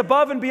and He is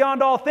above and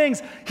beyond all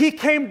things, He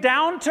came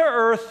down to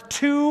earth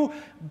to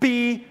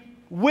be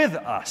with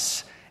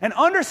us. And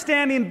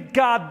understanding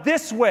God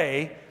this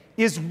way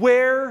is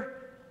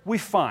where we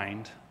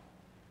find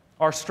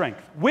our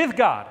strength. With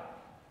God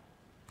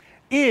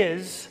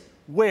is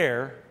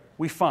where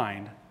we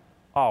find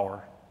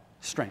our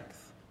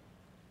strength.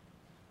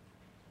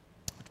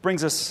 Which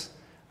brings us,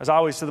 as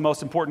always, to the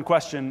most important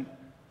question: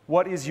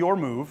 what is your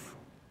move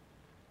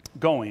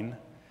going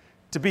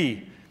to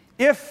be?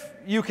 If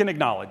you can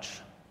acknowledge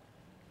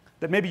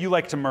that maybe you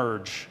like to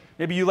merge,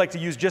 maybe you like to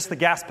use just the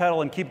gas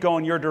pedal and keep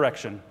going your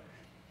direction.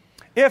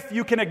 If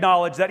you can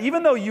acknowledge that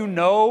even though you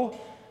know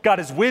God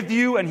is with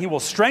you and He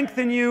will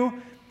strengthen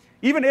you,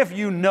 even if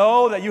you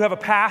know that you have a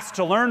past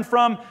to learn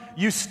from,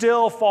 you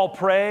still fall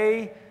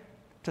prey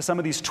to some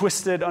of these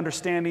twisted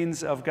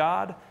understandings of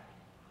God,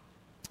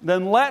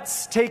 then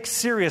let's take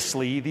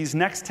seriously these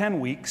next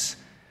 10 weeks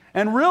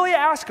and really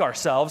ask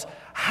ourselves,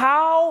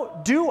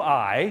 how do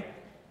I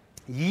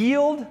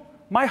yield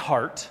my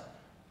heart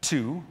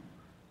to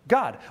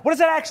God? What does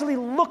that actually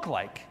look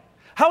like?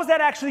 How is that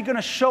actually going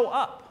to show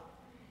up?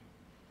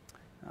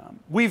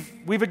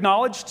 We've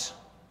acknowledged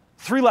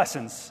 3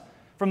 lessons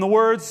from the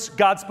words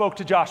God spoke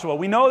to Joshua.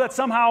 We know that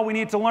somehow we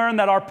need to learn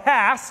that our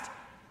past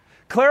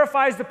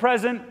clarifies the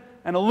present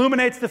and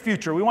illuminates the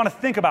future. We want to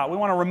think about, we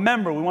want to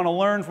remember, we want to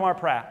learn from our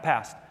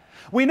past.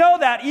 We know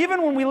that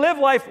even when we live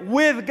life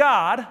with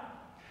God,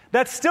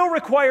 that still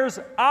requires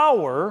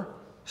our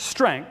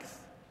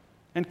strength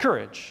and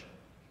courage.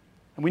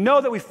 And we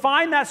know that we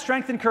find that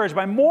strength and courage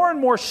by more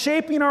and more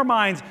shaping our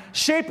minds,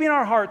 shaping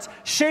our hearts,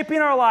 shaping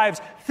our lives,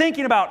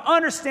 thinking about,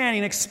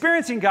 understanding,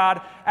 experiencing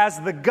God as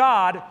the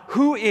God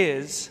who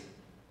is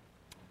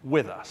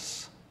with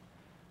us.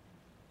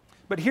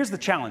 But here's the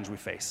challenge we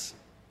face.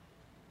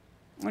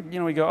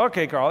 We go,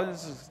 okay, Carl,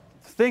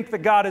 think that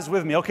God is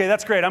with me. Okay,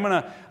 that's great. I'm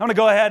gonna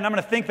go ahead and I'm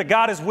gonna think that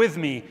God is with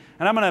me,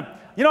 and I'm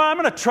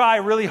gonna try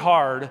really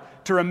hard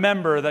to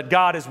remember that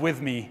God is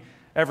with me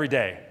every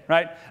day.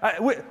 Right?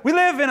 We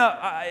live in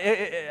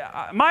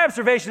my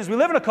observation is we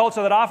live in a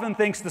culture that often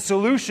thinks the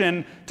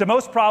solution to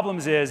most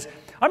problems is,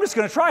 I'm just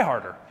going to try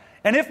harder.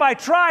 And if I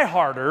try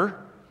harder,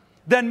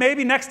 then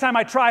maybe next time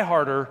I try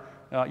harder,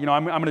 I'm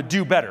going to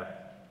do better.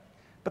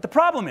 But the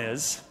problem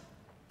is,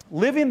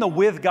 living the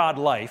with God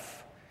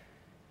life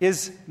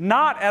is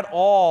not at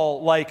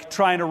all like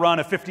trying to run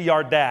a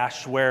 50-yard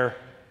dash where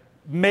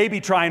maybe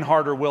trying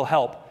harder will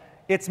help.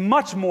 It's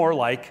much more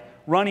like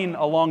running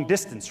a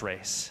long-distance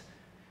race.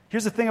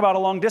 Here's the thing about a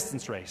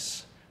long-distance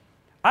race.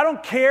 I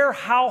don't care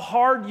how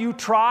hard you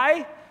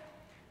try.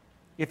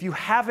 If you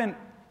haven't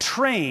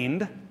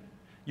trained,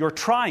 your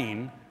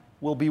trying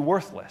will be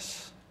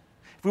worthless.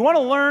 If we want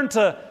to learn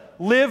to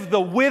live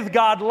the with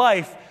God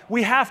life,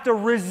 we have to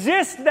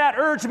resist that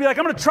urge to be like,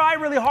 I'm going to try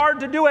really hard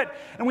to do it.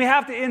 And we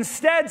have to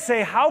instead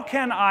say, how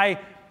can I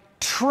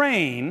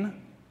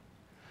train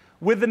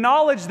with the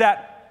knowledge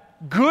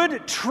that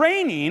good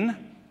training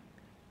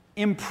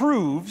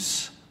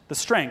improves the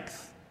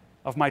strength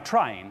of my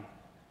trying?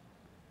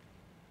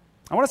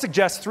 I want to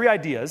suggest 3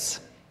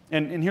 ideas,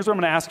 and here's what I'm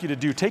going to ask you to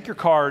do. Take your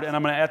card, and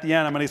at the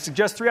end, I'm going to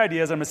suggest 3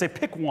 ideas. I'm going to say,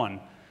 pick one.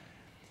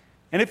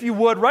 And if you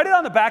would, write it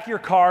on the back of your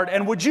card,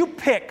 and would you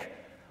pick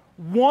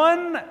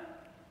one,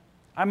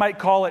 I might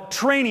call it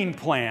training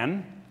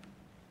plan,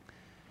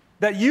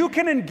 that you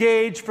can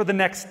engage for the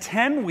next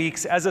 10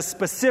 weeks as a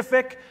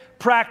specific,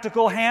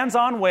 practical,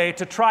 hands-on way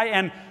to try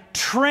and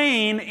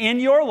train in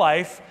your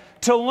life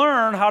to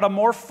learn how to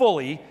more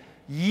fully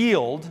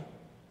yield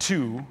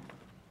to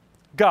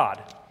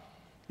God.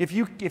 If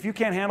you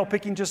can't handle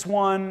picking just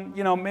one,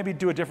 maybe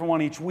do a different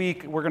one each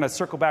week. We're going to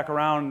circle back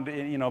around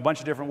in a bunch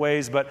of different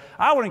ways, but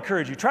I would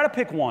encourage you, try to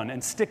pick one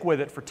and stick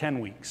with it for 10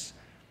 weeks.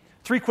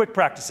 3 quick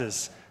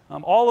practices,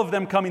 all of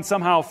them coming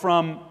somehow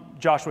from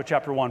Joshua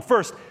chapter 1.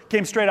 First,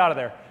 came straight out of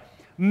there.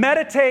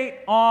 Meditate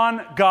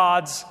on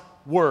God's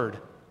word.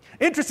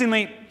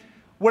 Interestingly,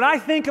 when I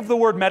think of the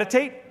word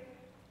meditate,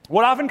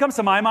 what often comes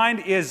to my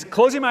mind is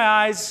closing my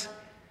eyes,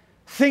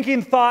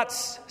 thinking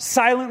thoughts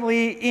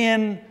silently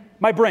in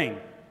my brain.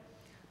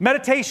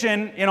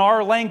 Meditation in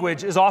our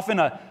language is often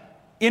an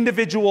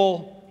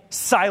individual,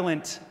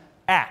 silent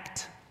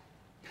act.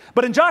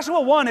 But in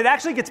Joshua 1, it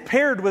actually gets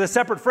paired with a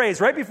separate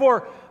phrase. Right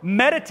before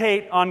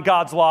meditate on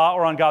God's law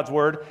or on God's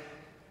word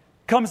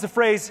comes the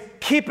phrase,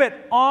 keep it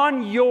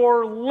on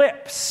your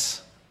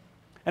lips.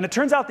 And it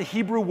turns out the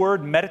Hebrew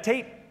word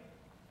meditate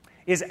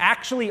is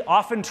actually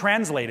often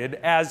translated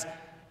as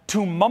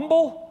to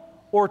mumble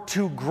or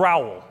to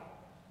growl.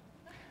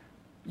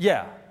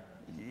 Yeah,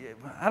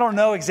 I don't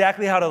know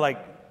exactly how to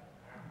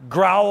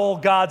growl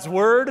God's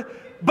word,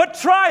 but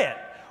try it.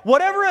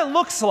 Whatever it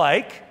looks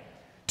like,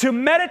 to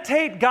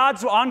meditate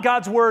on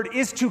God's word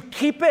is to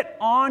keep it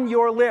on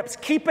your lips,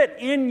 keep it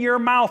in your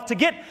mouth, to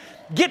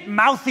get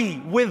mouthy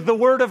with the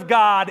word of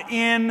God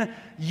in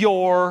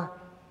your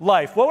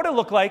life? What would it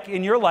look like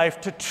in your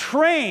life to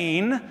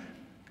train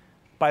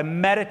by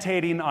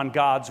meditating on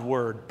God's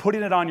word,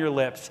 putting it on your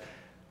lips,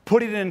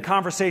 putting it in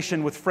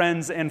conversation with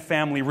friends and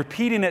family,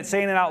 repeating it,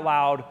 saying it out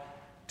loud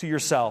to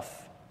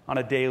yourself on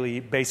a daily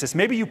basis?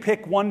 Maybe you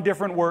pick one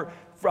different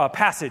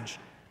passage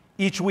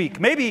each week.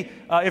 Maybe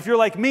if you're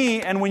like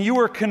me and when you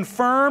were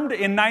confirmed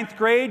in 9th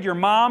grade, your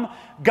mom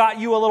got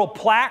you a little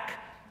plaque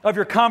of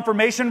your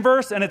confirmation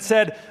verse and it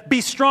said,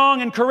 "Be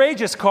strong and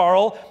courageous,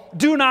 Carl.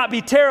 Do not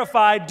be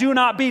terrified. Do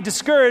not be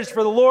discouraged,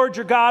 for the Lord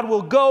your God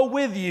will go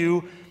with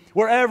you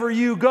wherever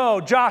you go."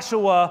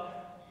 Joshua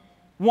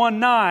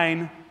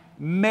 1:9,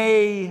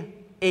 May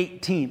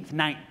 18th,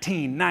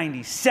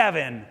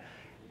 1997.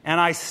 And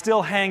I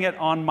still hang it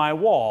on my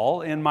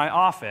wall in my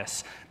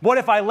office. What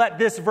if I let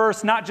this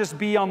verse not just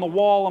be on the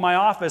wall in my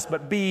office,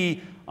 but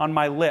be on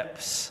my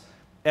lips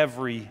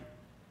every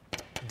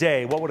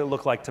day? What would it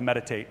look like to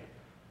meditate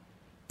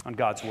on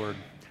God's word?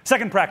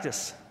 Second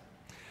practice.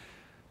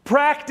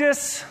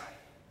 Practice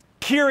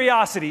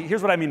curiosity.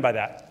 Here's what I mean by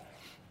that.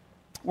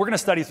 We're going to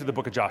study through the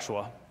book of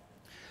Joshua.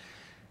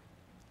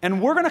 And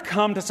we're going to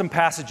come to some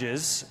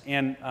passages,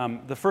 and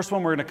the first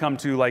one we're going to come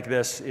to like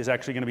this is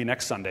actually going to be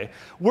next Sunday.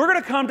 We're going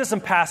to come to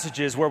some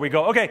passages where we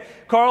go, okay,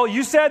 Carl,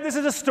 you said this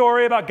is a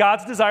story about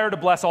God's desire to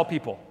bless all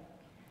people.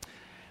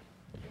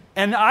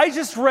 And I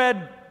just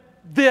read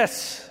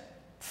this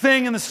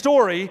thing in the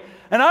story,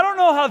 and I don't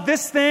know how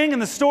this thing in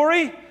the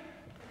story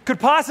could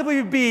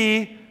possibly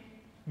be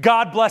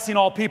God blessing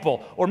all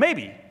people. Or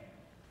maybe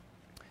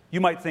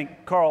you might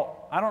think,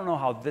 Carl, I don't know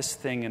how this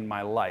thing in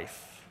my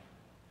life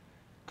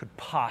could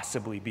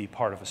possibly be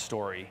part of a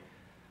story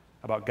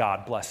about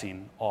God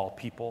blessing all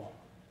people.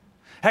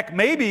 Heck,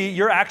 maybe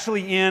you're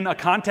actually in a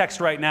context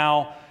right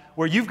now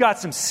where you've got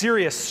some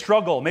serious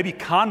struggle, maybe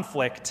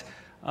conflict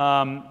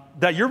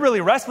that you're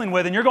really wrestling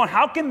with, and you're going,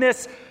 how can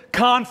this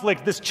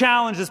conflict, this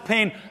challenge, this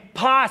pain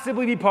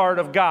possibly be part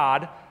of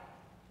God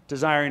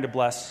desiring to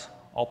bless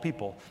all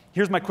people?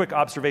 Here's my quick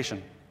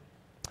observation.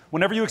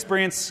 Whenever you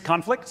experience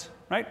conflict,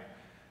 right?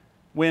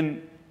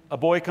 When a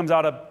boy comes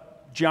out of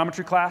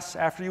geometry class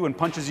after you and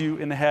punches you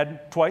in the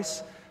head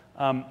twice,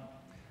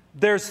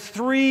 there's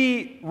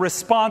three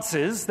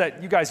responses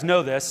that, you guys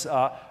know this,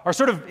 are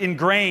sort of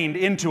ingrained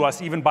into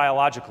us even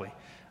biologically.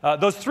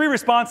 Those three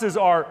responses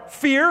are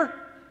fear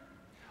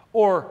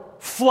or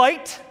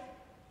flight,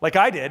 like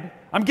I did.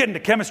 I'm getting to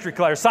chemistry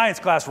class or science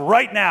class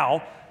right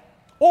now.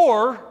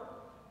 Or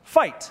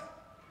fight.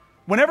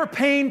 Whenever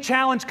pain,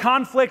 challenge,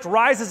 conflict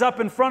rises up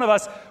in front of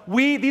us,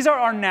 these are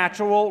our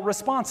natural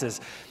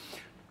responses.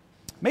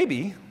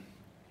 Maybe,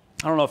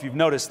 I don't know if you've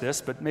noticed this,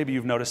 but maybe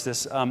you've noticed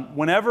this.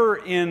 Whenever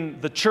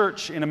in the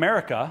church in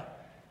America,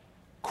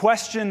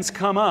 questions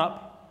come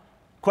up,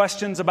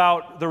 questions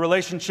about the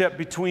relationship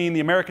between the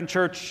American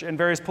church and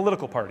various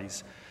political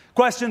parties,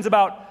 questions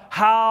about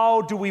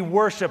how do we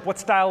worship, what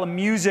style of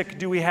music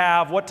do we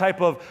have, what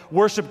type of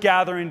worship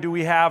gathering do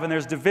we have, and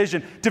there's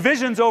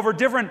divisions over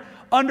different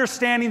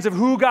understandings of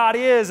who God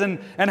is and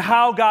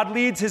how God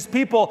leads his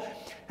people.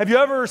 Have you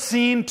ever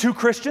seen two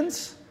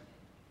Christians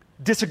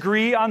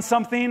disagree on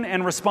something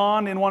and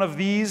respond in one of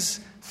these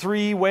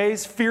three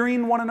ways?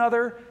 Fearing one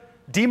another,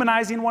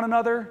 demonizing one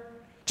another,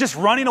 just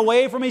running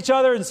away from each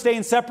other and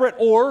staying separate,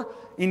 or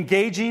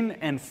engaging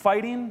and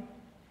fighting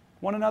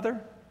one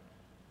another?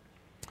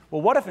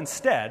 Well, what if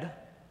instead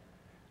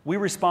we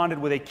responded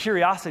with a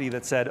curiosity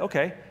that said,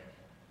 okay,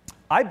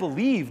 I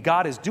believe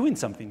God is doing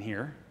something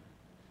here.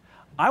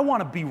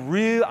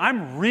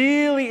 I'm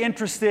really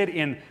interested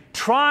in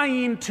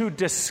trying to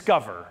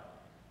discover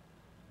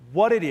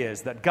what it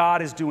is that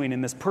God is doing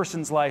in this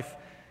person's life,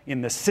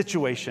 in this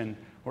situation,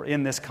 or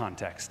in this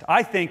context.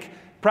 I think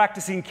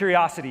practicing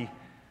curiosity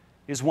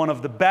is one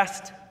of the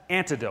best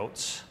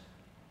antidotes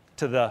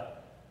to the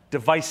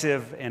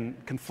divisive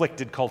and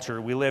conflicted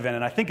culture we live in,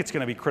 and I think it's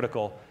going to be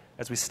critical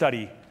as we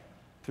study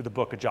through the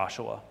book of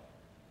Joshua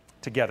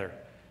together,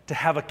 to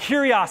have a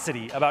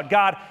curiosity about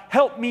God.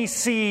 Help me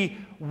see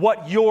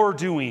what you're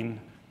doing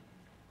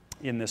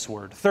in this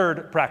word.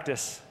 Third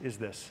practice is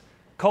this: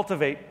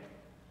 cultivate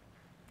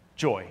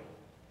joy.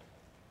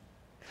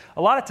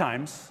 A lot of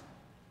times,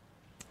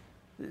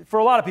 for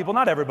a lot of people,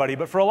 not everybody,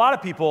 but for a lot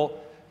of people,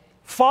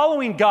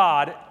 following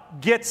God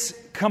gets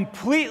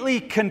completely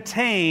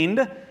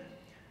contained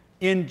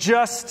in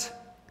just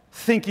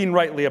thinking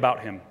rightly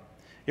about him.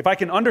 If I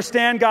can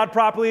understand God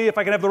properly, if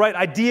I can have the right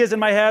ideas in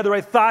my head, the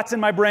right thoughts in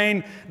my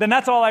brain, then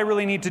that's all I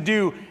really need to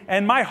do.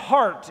 And my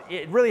heart,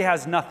 it really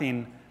has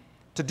nothing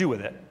to do with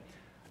it.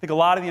 I think a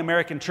lot of the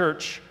American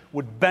church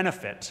would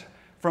benefit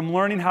from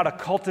learning how to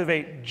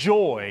cultivate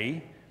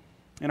joy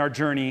in our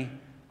journey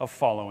of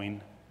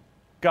following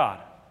God.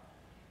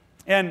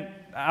 And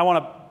I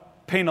want to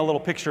paint a little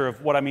picture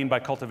of what I mean by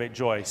cultivate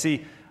joy.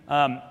 See,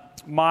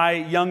 my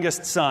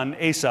youngest son,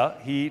 Asa,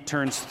 he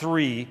turns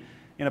 3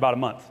 in about a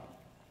month.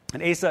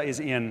 And Asa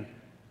is in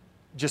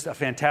just a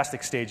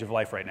fantastic stage of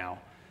life right now.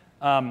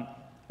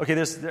 Okay,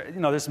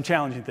 there's some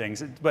challenging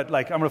things, but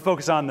I'm going to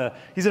focus on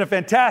he's in a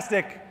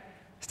fantastic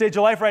stage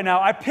of life right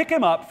now. I pick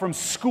him up from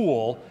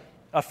school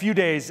a few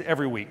days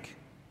every week.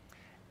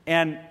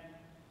 And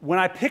when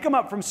I pick him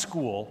up from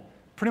school,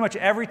 pretty much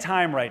every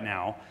time right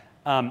now,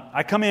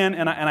 I come in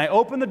and I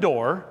open the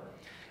door,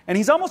 and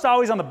he's almost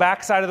always on the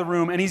back side of the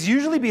room, and he's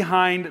usually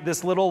behind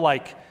this little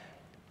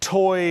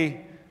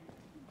toy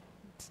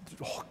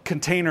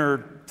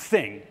container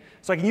thing.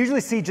 So I can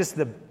usually see just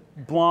the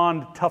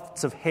blonde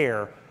tufts of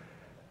hair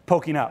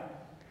poking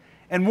up.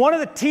 And one of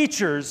the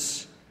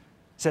teachers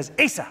says,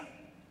 "Asa,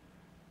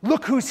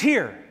 look who's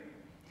here."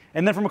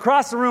 And then from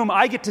across the room,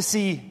 I get to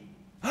see,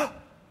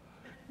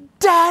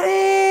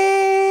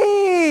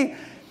 "Daddy!"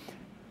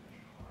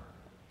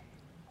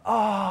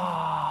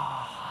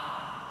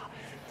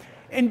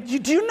 And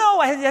do you know,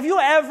 have you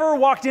ever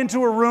walked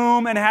into a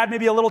room and had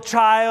maybe a little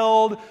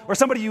child or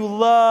somebody you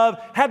love,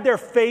 had their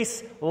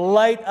face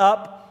light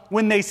up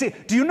when they see?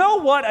 Do you know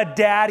what a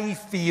daddy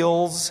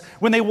feels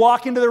when they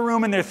walk into the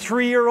room and their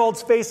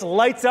 3-year-old's face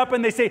lights up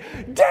and they say,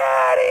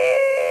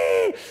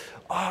 "Daddy!"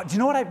 Do you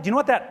know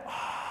what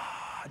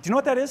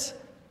that is?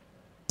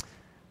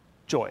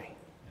 Joy.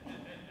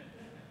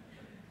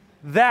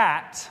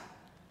 That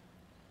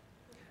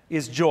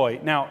is joy.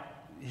 Now,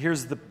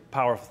 here's the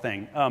powerful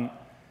thing.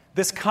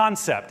 This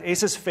concept,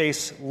 Asa's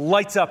face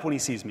lights up when he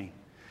sees me.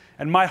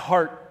 And my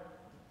heart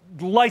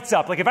lights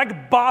up. Like if I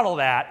could bottle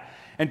that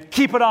and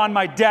keep it on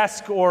my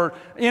desk or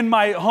in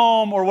my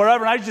home or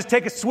wherever, and I just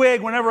take a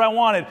swig whenever I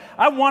wanted,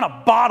 I want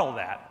to bottle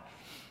that.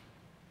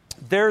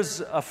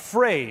 There's a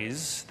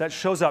phrase that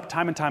shows up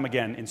time and time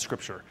again in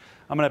Scripture.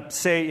 I'm going to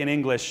say in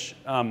English,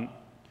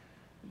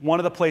 one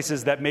of the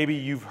places that maybe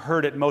you've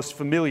heard it most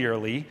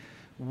familiarly.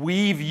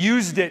 We've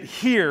used it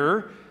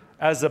here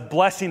as a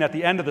blessing at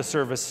the end of the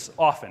service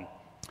often.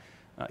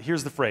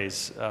 Here's the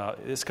phrase.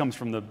 This comes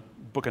from the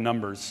book of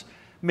Numbers.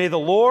 "May the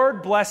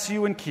Lord bless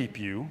you and keep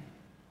you.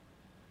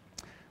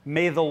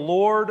 May the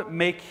Lord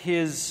make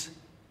his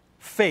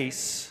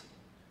face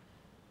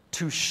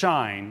to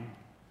shine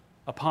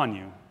upon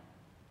you."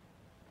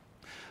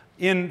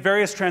 In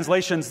various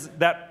translations,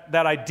 that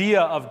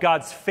idea of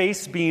God's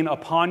face being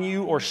upon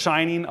you or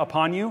shining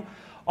upon you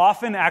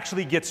often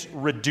actually gets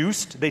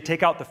reduced. They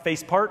take out the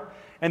face part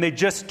and they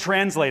just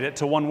translate it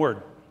to one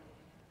word: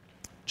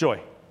 joy.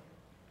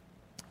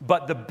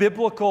 But the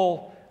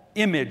biblical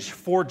image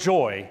for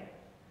joy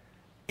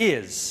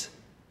is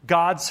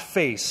God's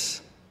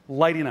face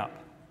lighting up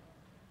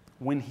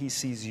when he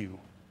sees you.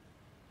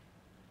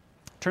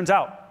 Turns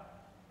out,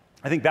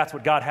 I think that's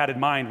what God had in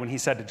mind when he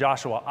said to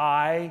Joshua,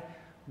 "I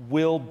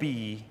will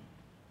be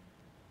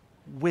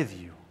with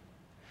you.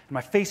 And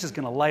my face is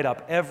going to light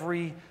up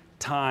every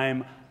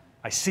time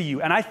I see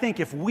you." And I think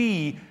if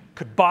we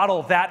could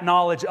bottle that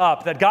knowledge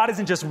up, that God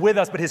isn't just with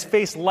us, but his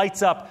face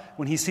lights up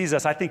when he sees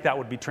us, I think that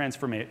would be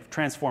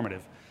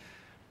transformative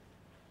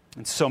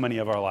in so many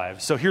of our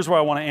lives. So here's where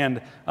I want to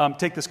end.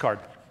 Take this card.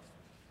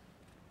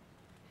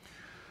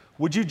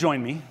 Would you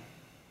join me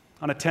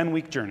on a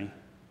 10-week journey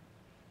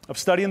of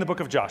studying the book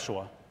of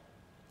Joshua,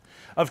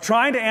 of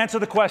trying to answer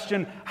the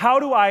question, how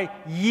do I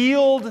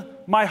yield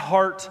my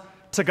heart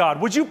to God?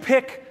 Would you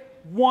pick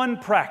one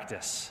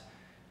practice?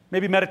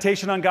 Maybe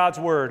meditation on God's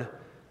word.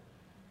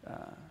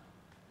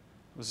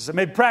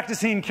 Maybe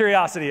practicing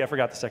curiosity. I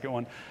forgot the second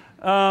one.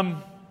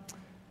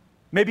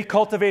 Maybe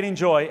cultivating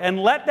joy. And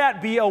let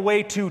that be a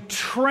way to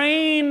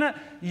train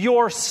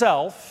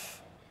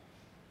yourself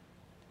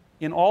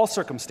in all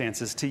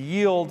circumstances to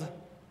yield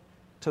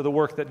to the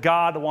work that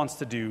God wants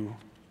to do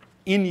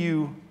in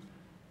you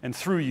and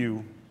through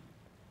you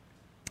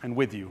and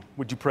with you.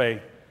 Would you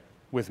pray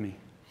with me?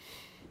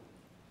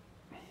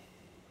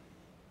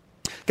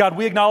 God,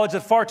 we acknowledge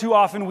that far too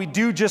often we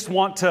do just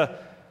want to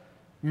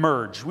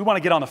merge. We want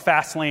to get on the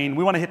fast lane.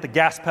 We want to hit the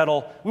gas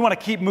pedal. We want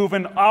to keep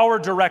moving our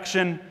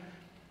direction.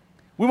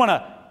 We want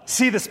to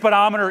see the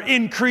speedometer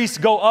increase,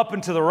 go up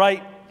and to the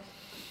right.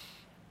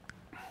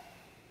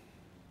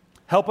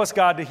 Help us,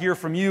 God, to hear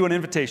from you an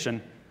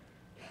invitation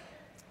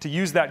to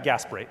use that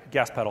brake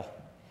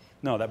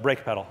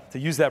pedal, to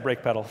use that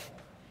brake pedal.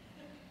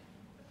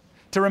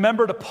 To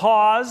remember to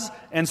pause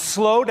and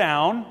slow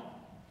down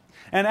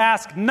and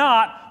ask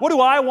not, what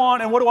do I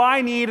want and what do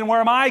I need and where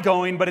am I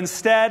going, but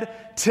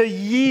instead to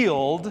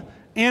yield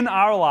in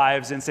our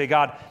lives and say,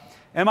 God,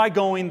 am I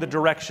going the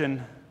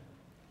direction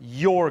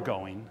you're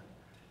going?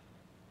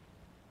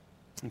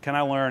 And can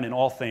I learn in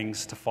all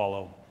things to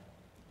follow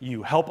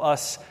you? Help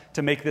us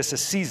to make this a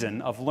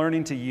season of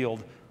learning to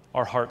yield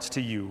our hearts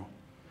to you,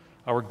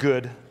 our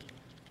good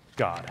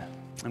God.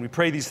 And we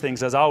pray these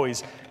things, as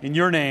always, in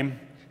your name,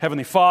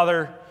 Heavenly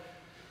Father,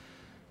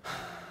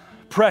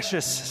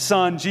 precious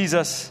Son,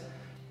 Jesus,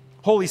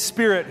 Holy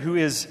Spirit, who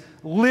is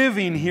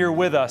living here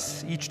with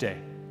us each day.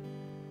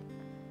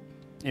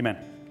 Amen.